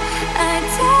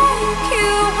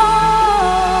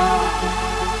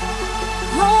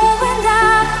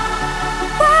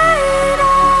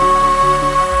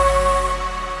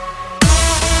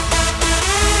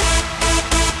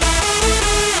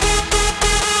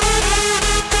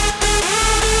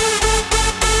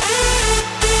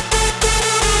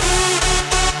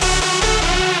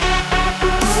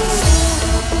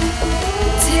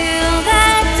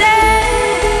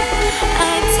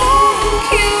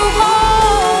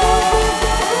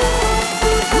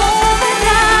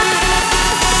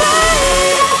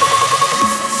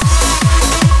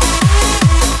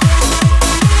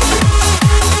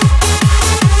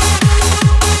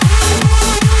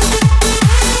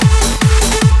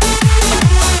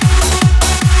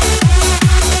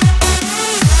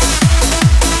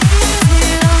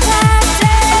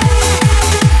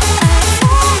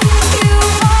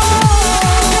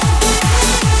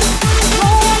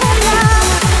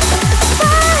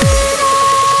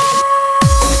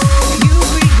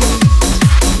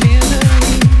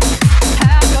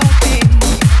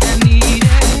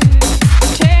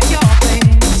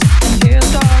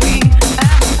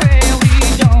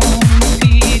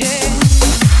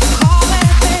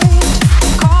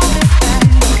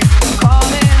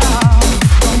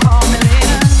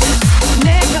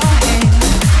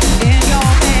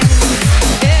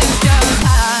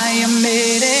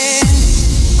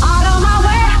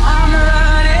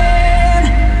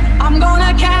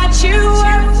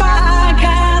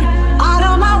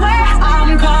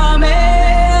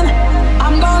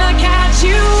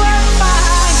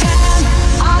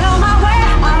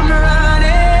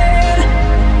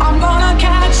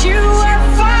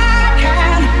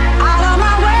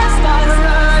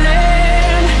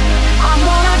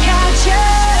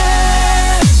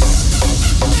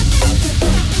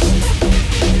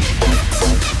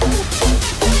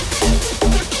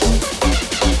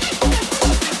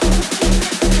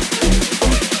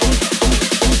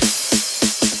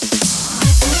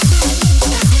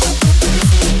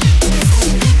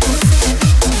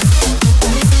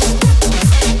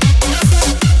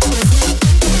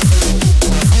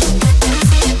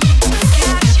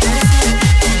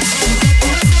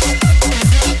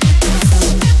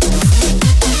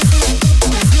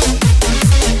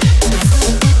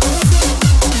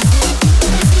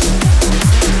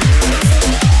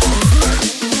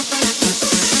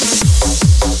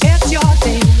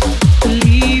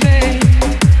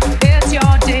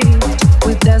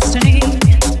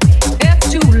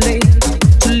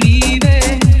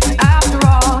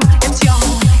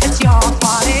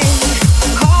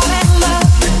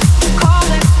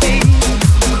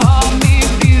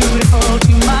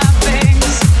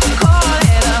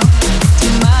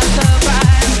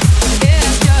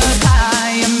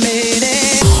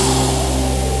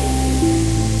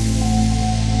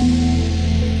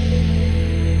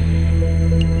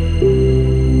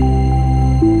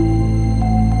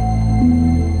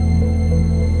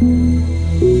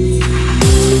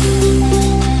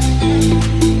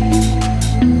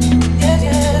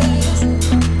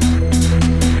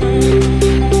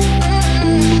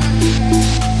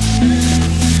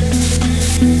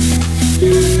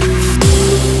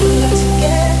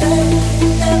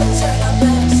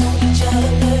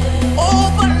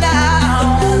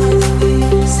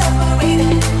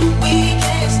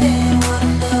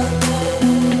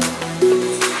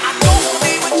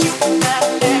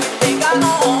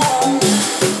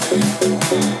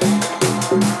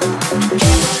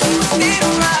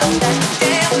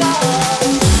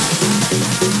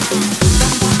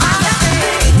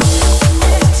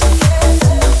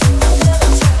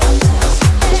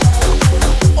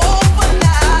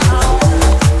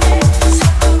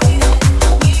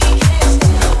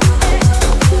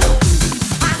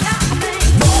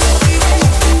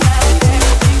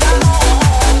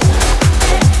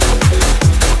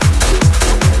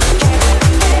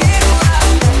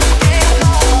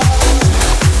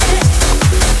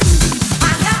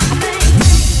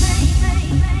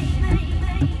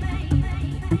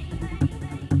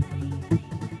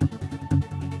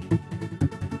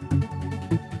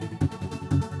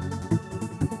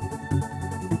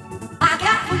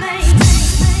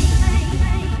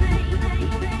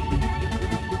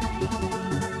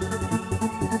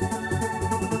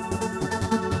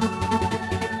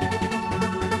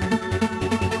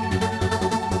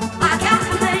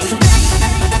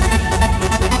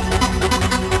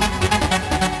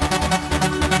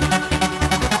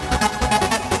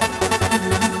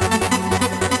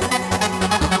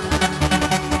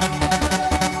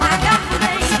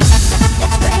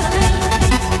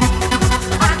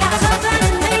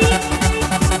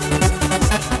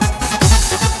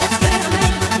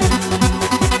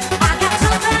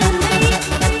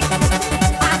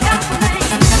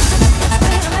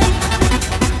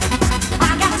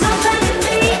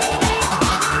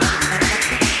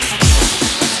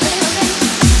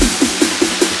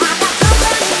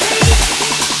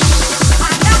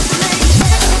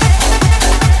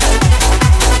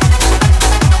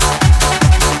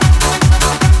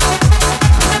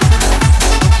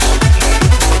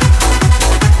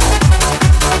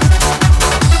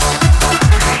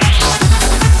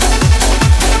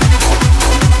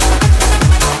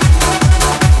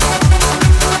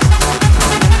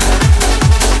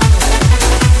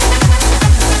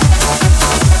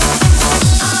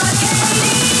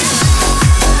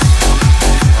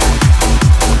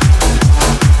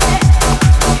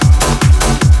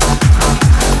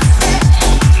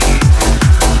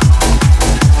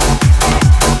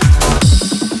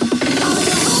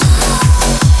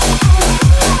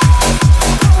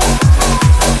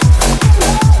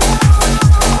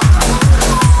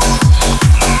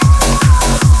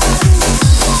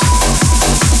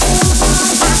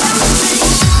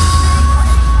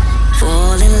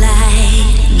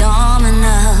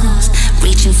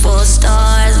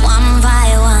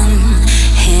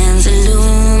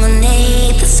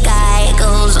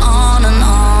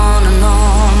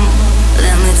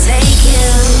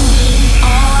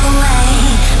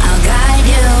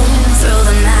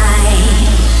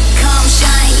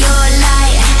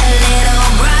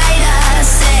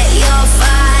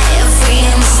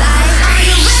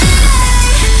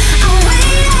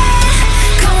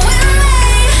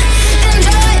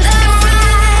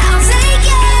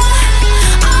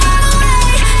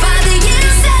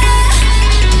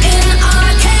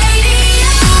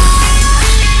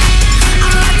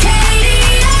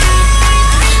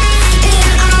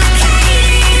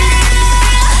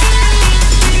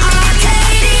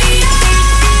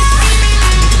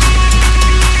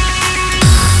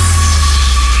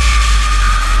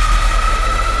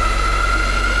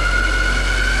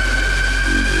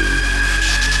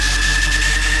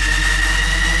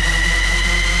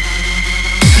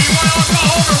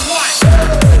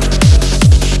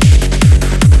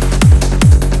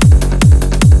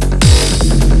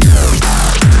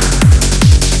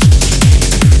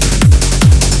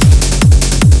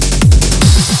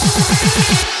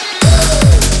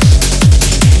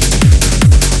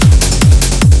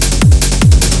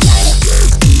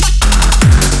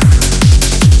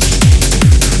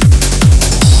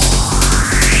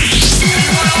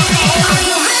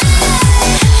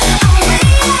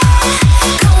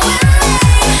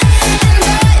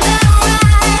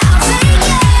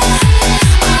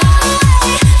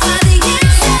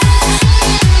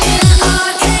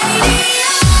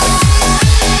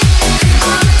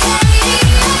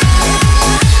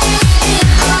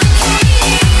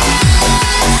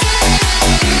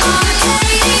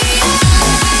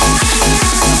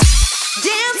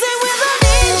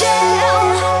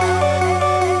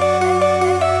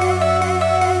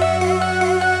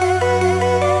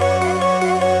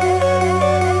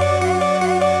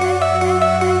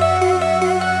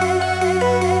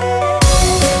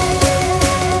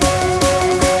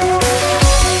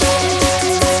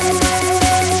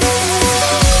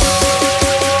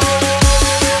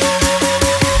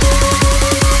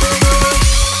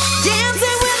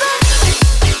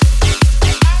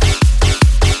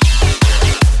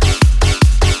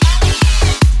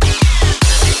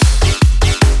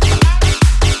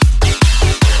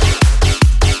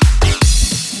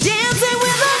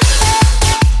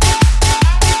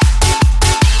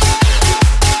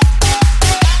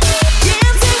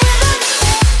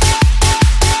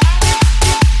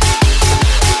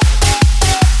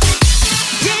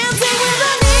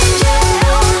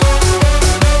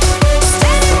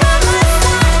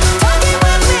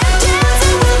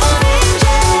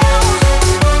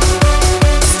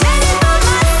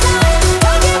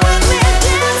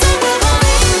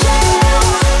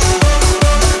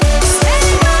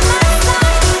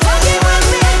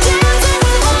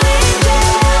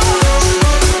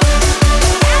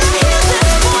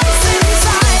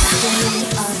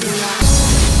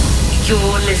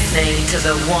to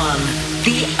the one,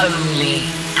 the only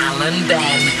Alan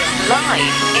Ben,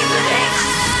 live in the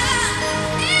mix.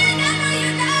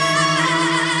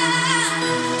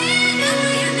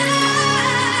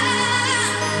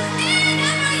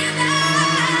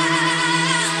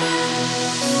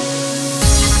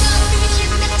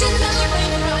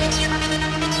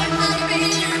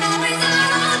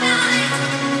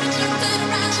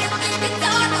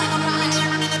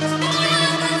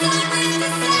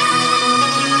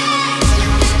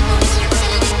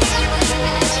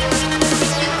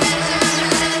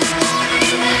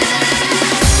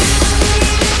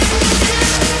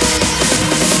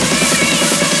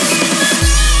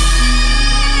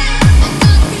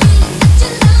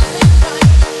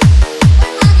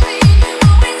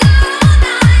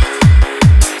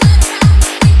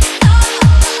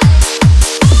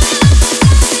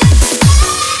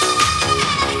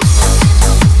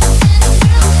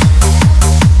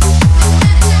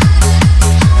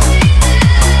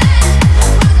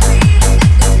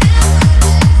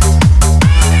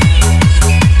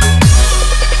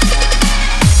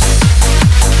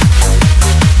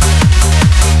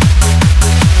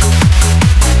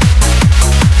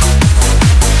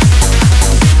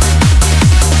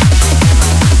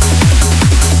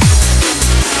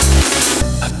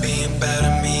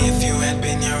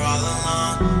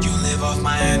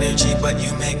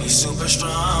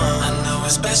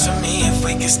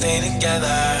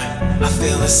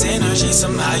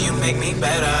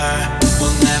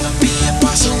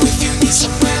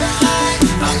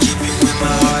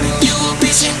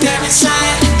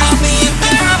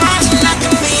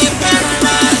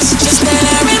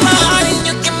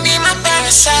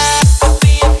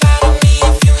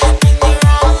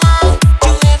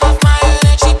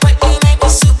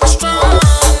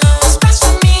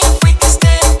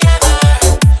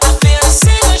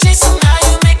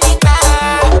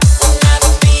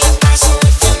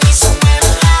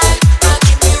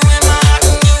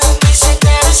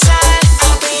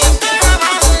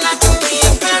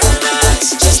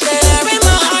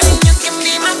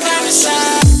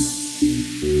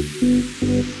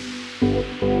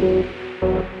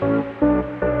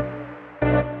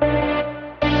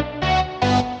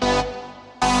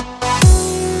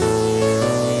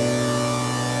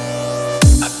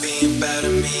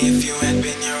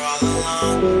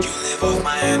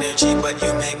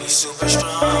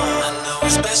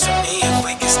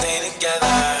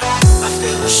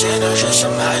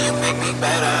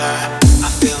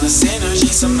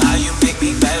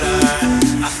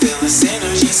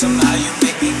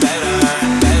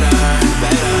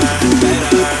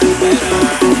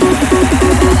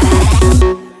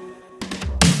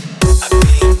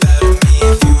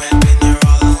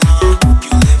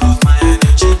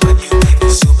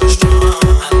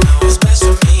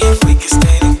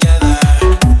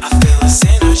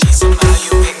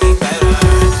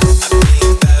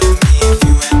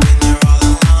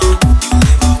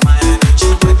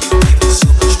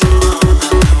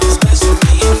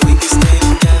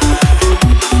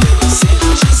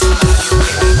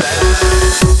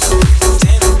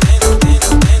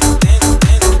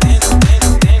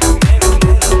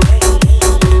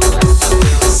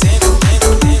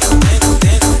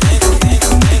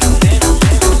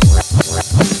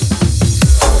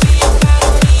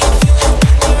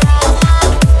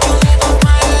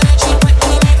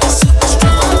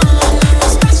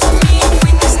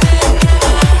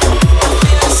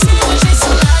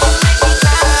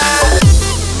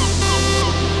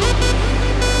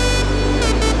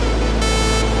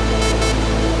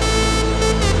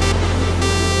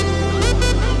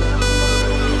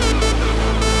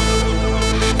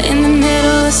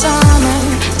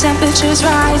 Temperatures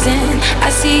rising, I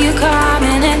see you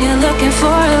coming and you're looking for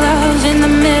love in the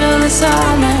middle of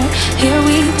summer. Here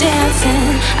we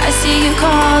dancing, I see you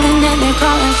calling and you're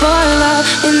calling for love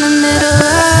in the middle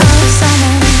of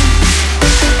summer.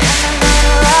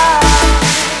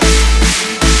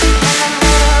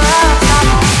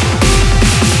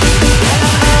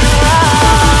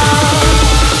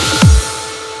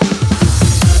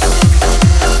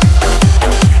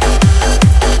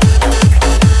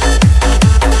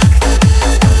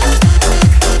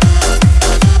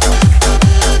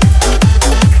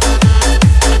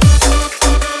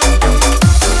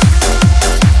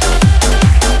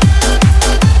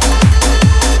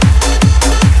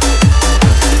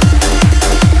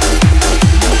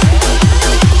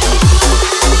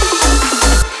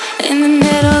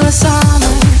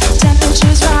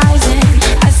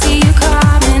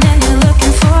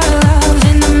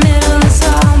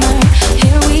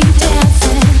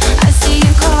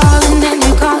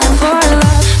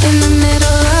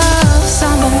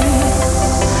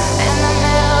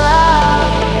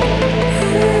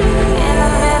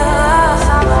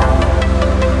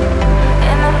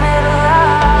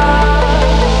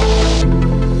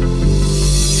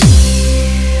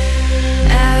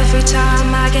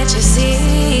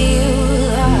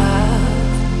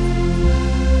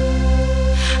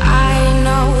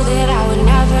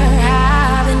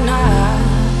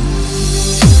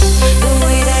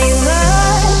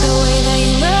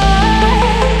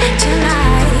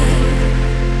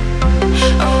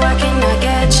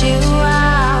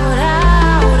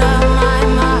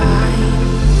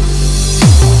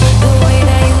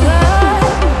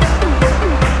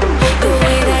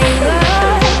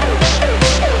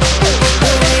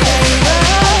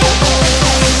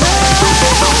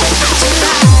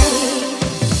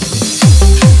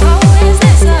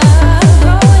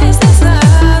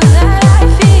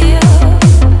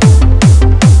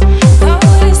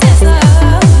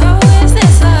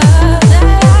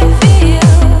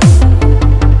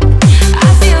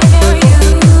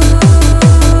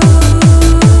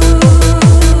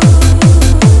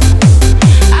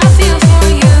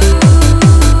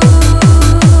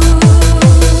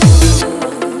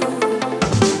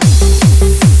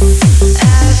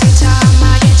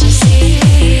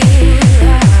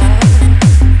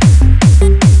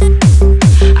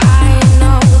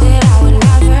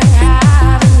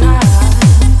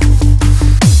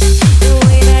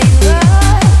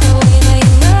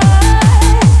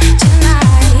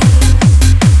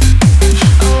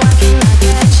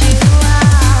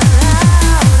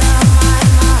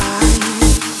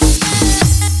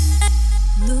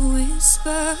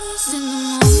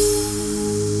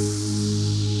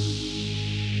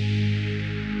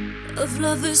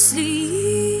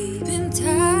 sleeping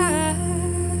tight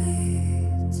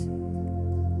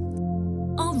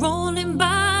are rolling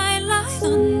by like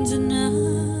thunder now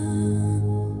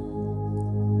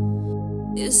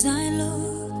as I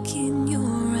look in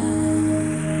your eyes.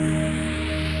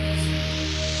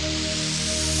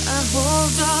 I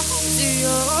hold on to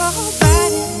your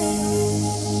body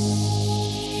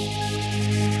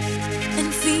and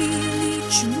feel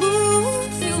each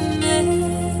move you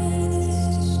make.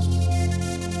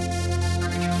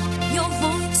 Your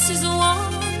voice is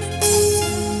warm and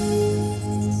tender,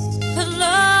 a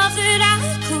love that I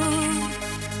could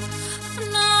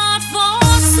not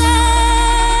forsake.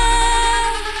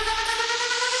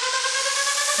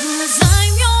 'Cause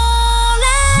I'm your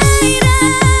lady,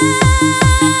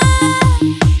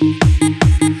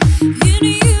 and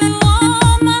you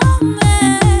are my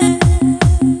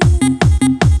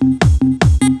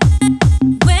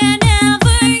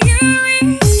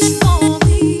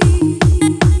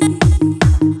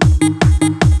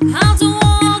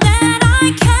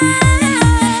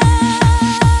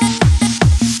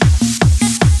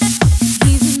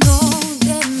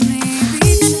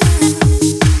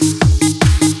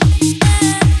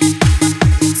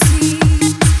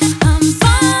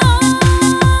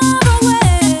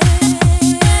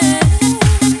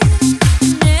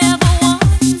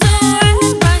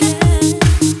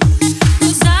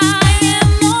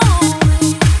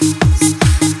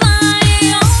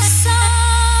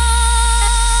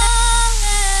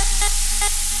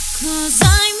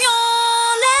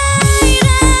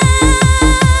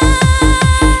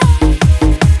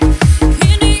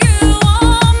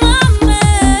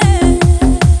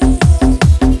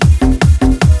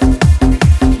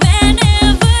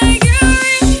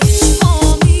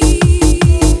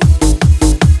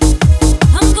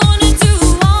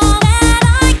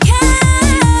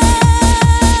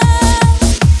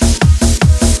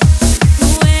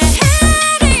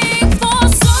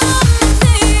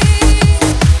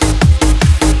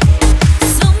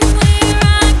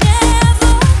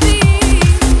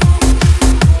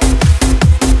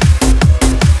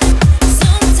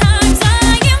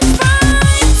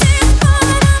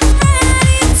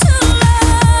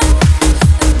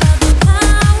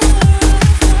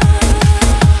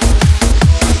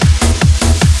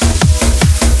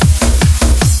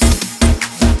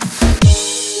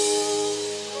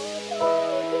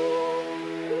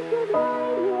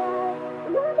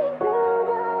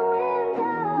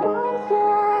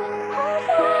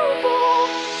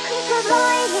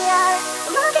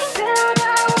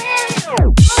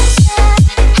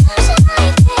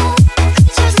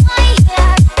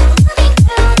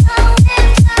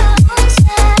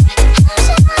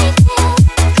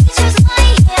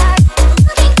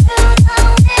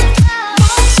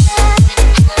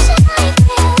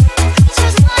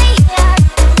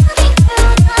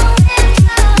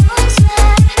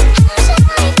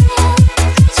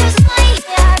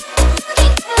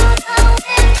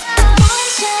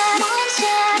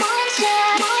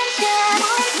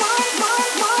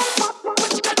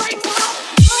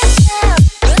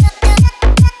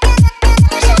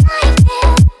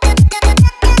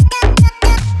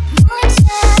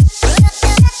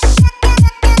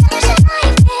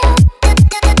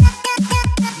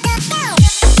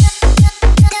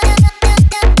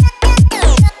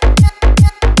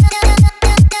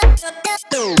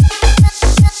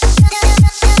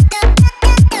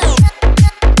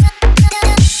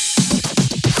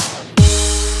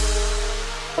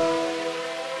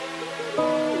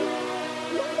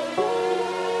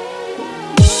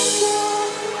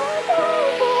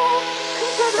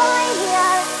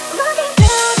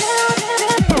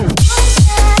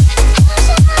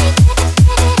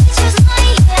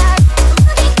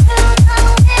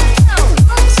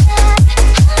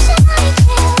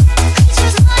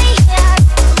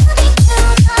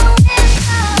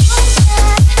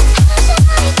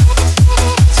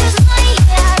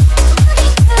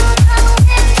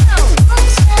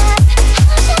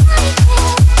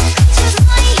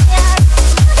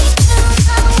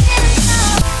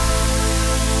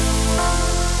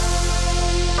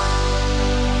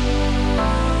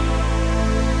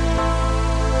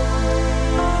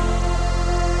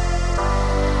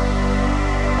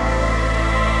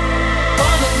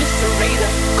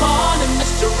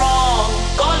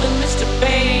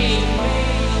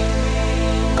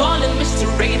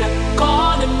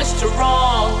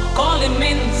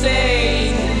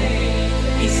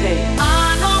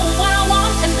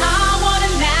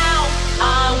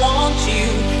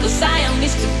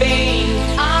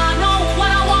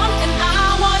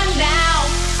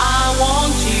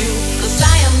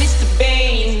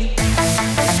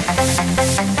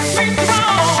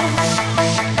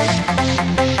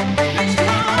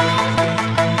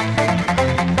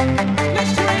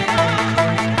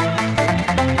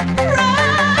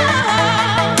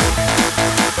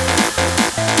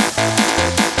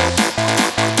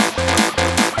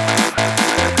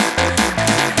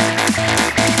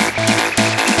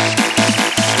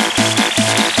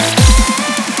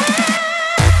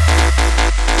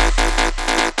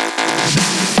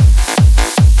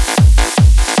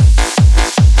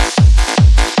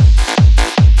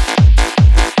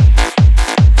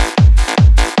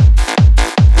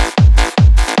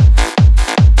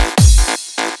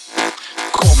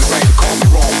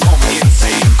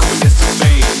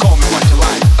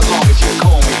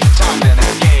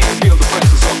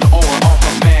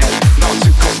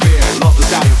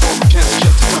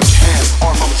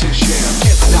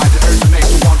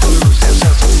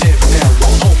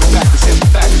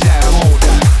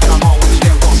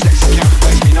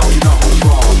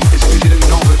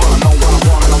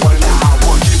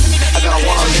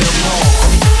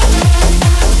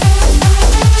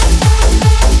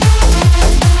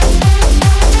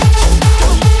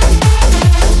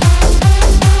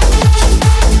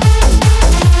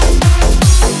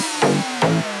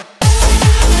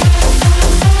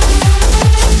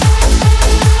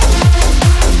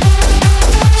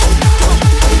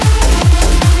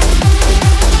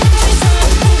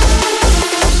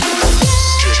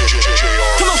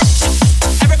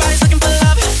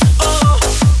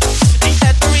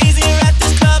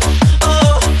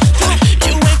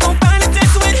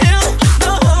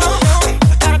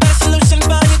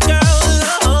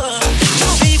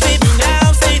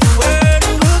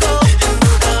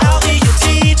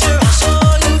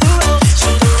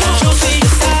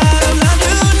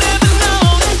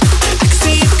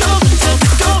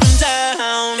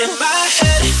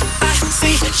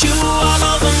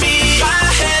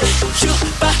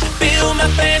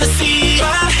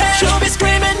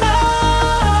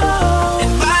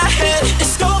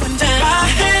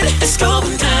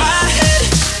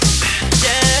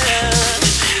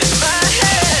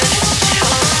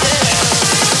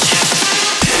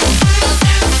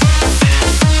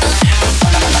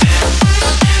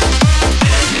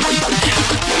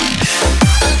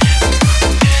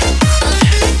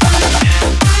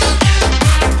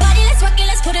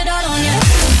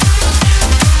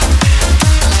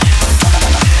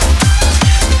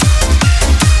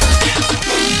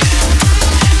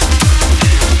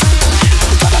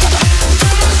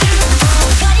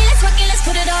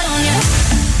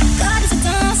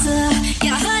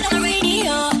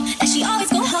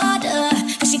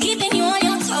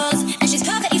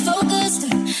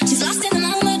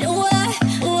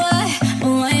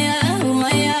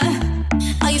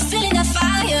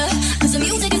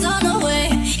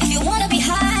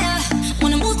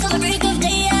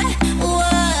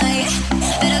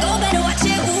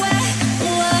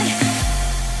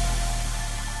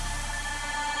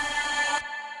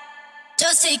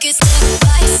Just take it step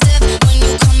by step. When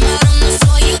you come out on the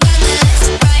floor, you got that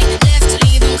left, right, left,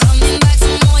 leave 'em coming back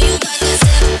for more. You got that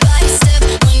step by step.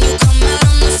 When you come out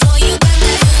on the floor, you got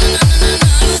that na na na na.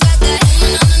 You got that na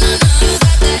na na na. You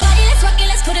got that body, let's rock it,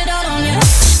 let's put it all on ya.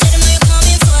 Let 'em know you're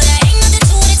coming for that. Ain't nothing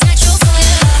to it, it's natural for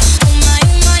ya. Oh my,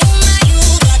 oh my, oh my, you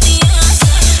got the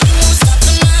answer. You won't stop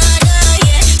the nada,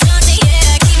 yeah. Start it,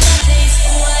 yeah, keep that pace.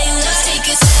 Who are you? Just take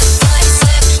it step by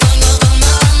step. When you come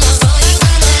out on the floor, you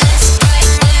got that left,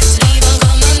 right, left, leave 'em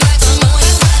coming back for more.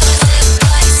 You got that step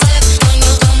by step. When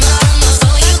you come out on the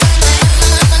floor, you got that na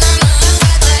na na na. You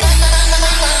got that na na na na.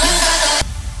 You got that.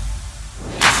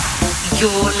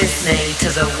 You're listening to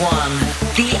the one,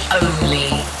 the only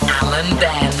Alan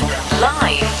Ben,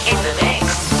 live in the mix.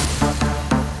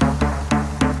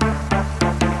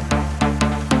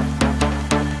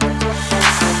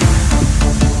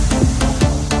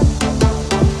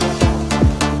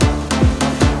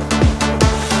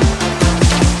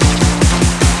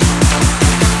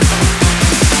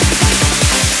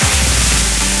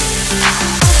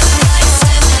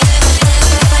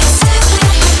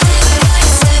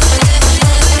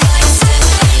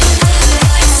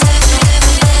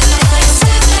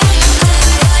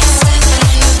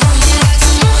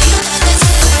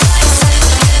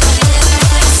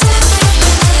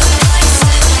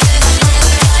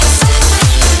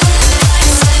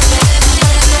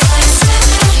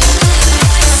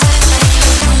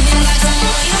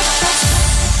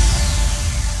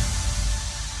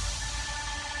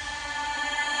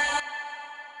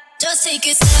 Just take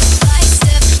it step by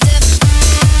step, step. Step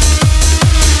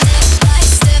by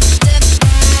step, step.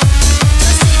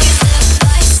 Just take it step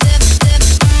by step, step.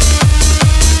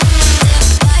 Step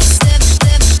by step,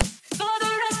 step. For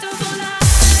the rest of your life.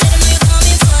 Let 'em know you're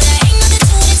coming for that. Ain't nothing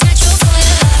to it, it's natural for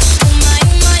ya. Oh my,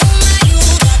 oh my, oh my, you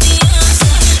got the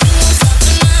answer. You won't stop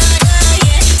the nada,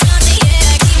 yeah. Start it,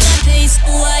 yeah, keep that pace.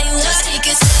 Who are you? Just take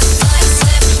it step by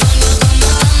step. When you come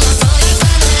out on the floor, you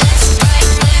got that left, right,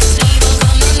 left, leave 'em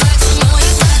coming back for more.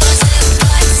 You got that step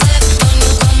by step. When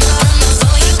you come out on the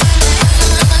floor, you got that na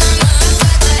na na na. You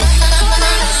got that na na na na.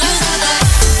 You got that.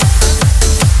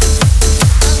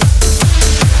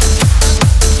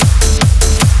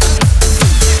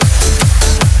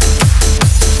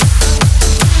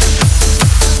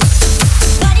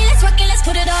 Body, let's rock it, let's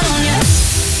put it all on ya.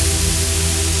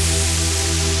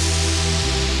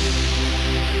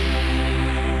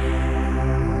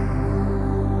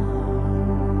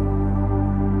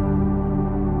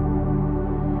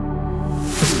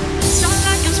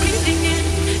 Sunlight comes creeping in,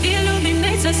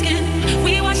 illuminates our skin.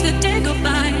 We watch the day go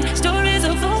by, stories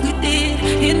of all we did.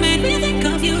 It made me think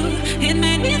of you, it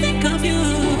made me think of you.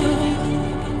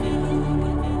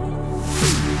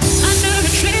 Under a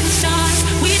trillion stars,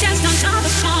 we danced on top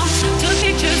of palms, took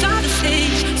pictures on the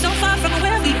stage, so far from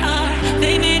where we are.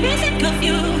 They made me think of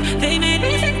you, they made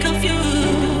me think of you.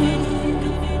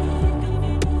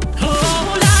 Oh,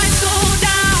 lights go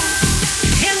down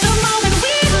in the moment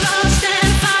we lost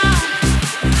and found.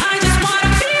 I just wanna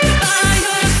be by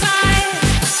your side.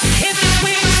 If this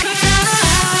wings could fly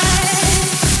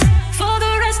for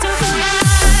the rest of your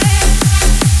life.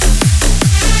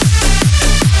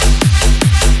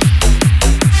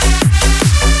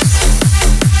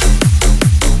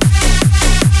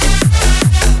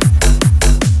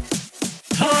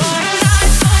 Oh,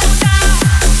 lights go down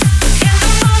in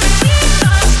the moment we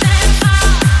lost and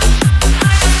found. I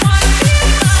just wanna be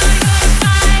by your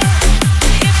side.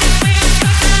 If this wings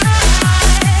could fly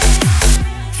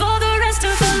for the rest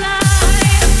of your life.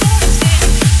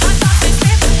 My thoughts they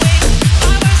slip away,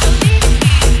 my words don't leave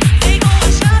me. They go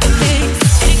and shut the place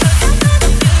because I thought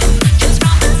of you, just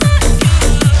from the thought of you.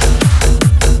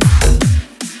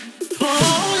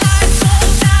 Oh, lights go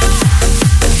down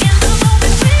in the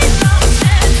moment we lost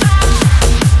and found.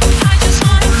 I just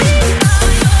wanna be by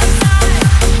your side.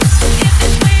 If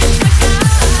this wings could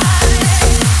fly.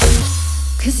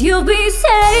 'Cause you'll be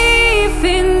safe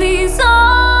in these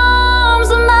arms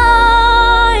of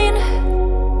mine.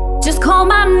 Just call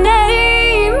my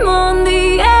name on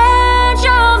the edge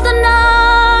of the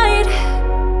night,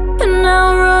 and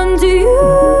I'll run to you.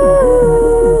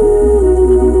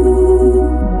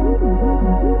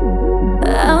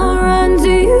 I'll run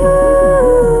to you.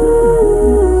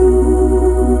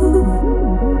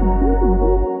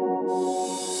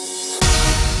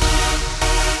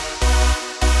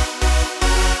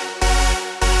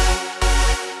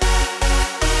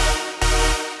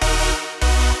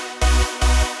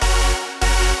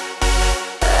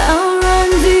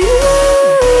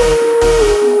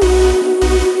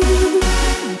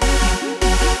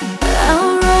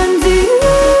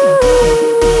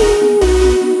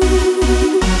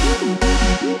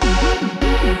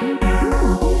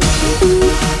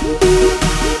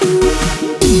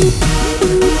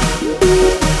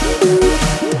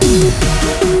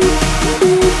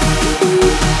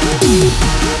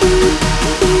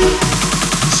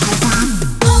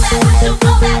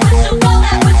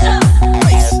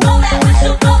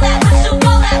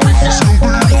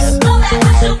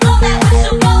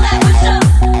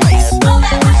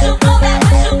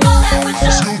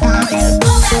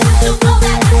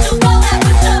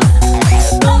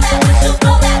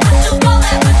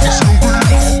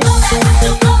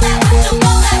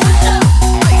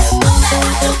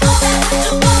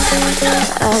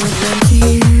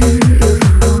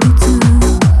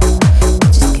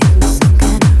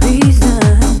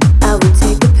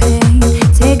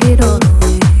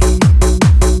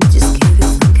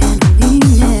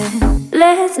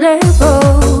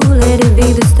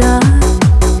 to start.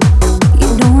 You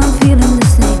know I'm feeling the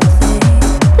same thing.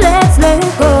 Let's let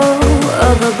go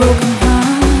of a broken heart.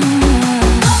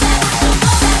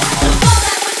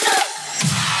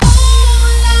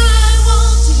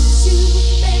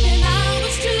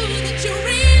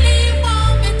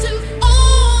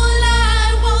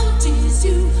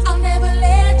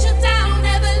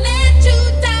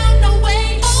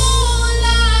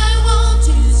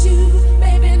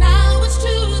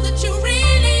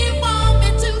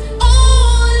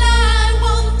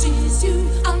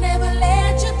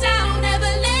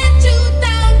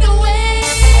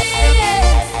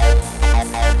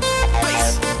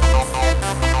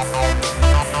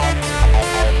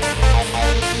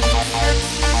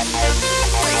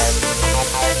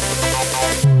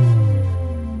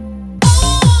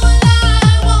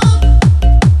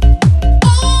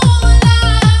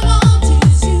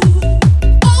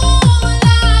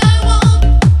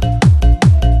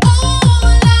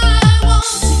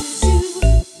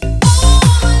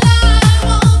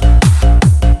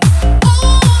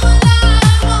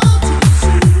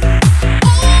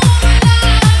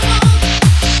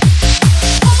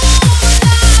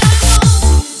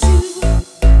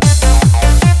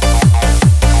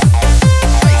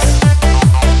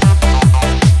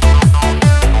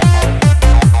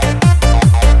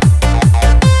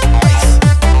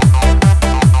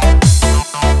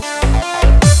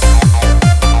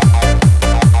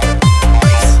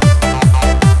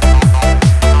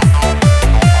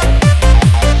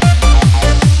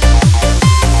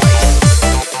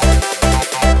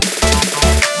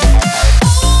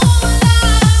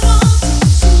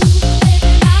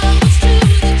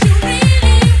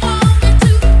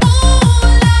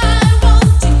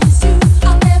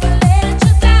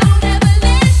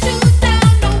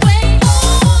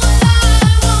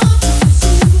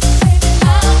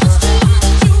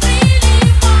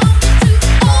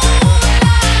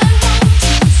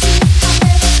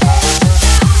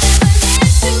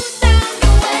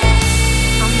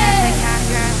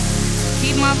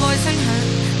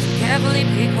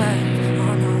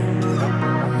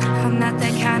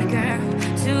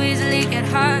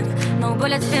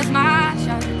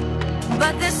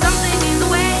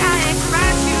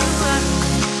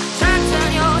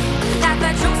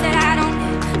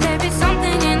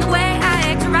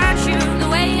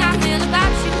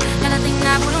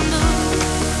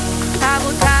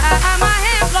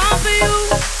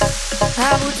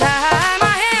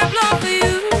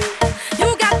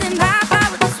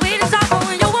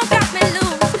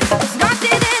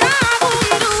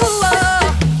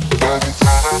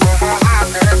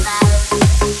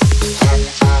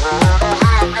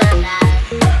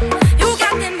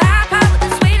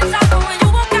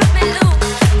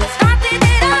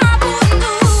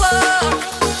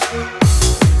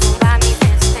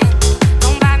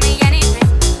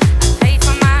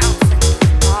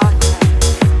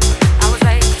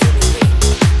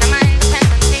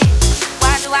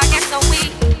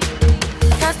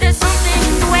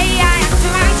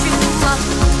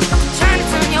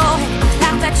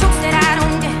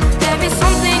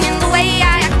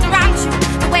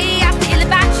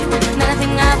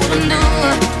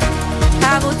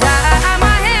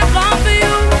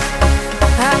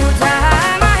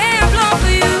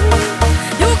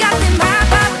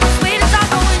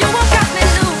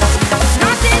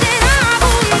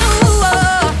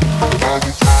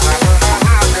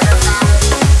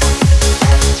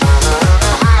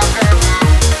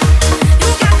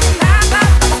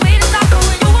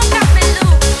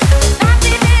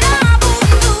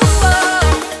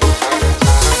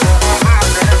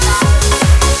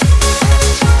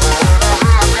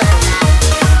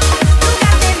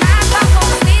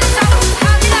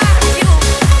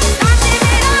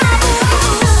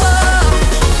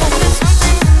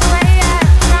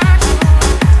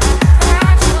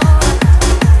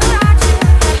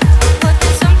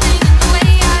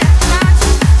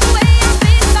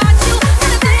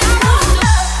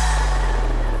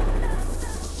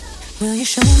 Will you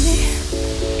show me?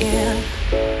 Yeah.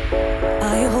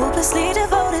 Are you hopelessly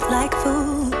devoted like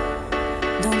food?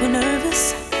 Don't be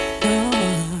nervous, no.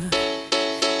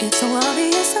 It's so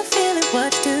obvious I feel it,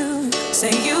 what you do.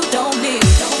 Say you don't need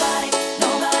nobody.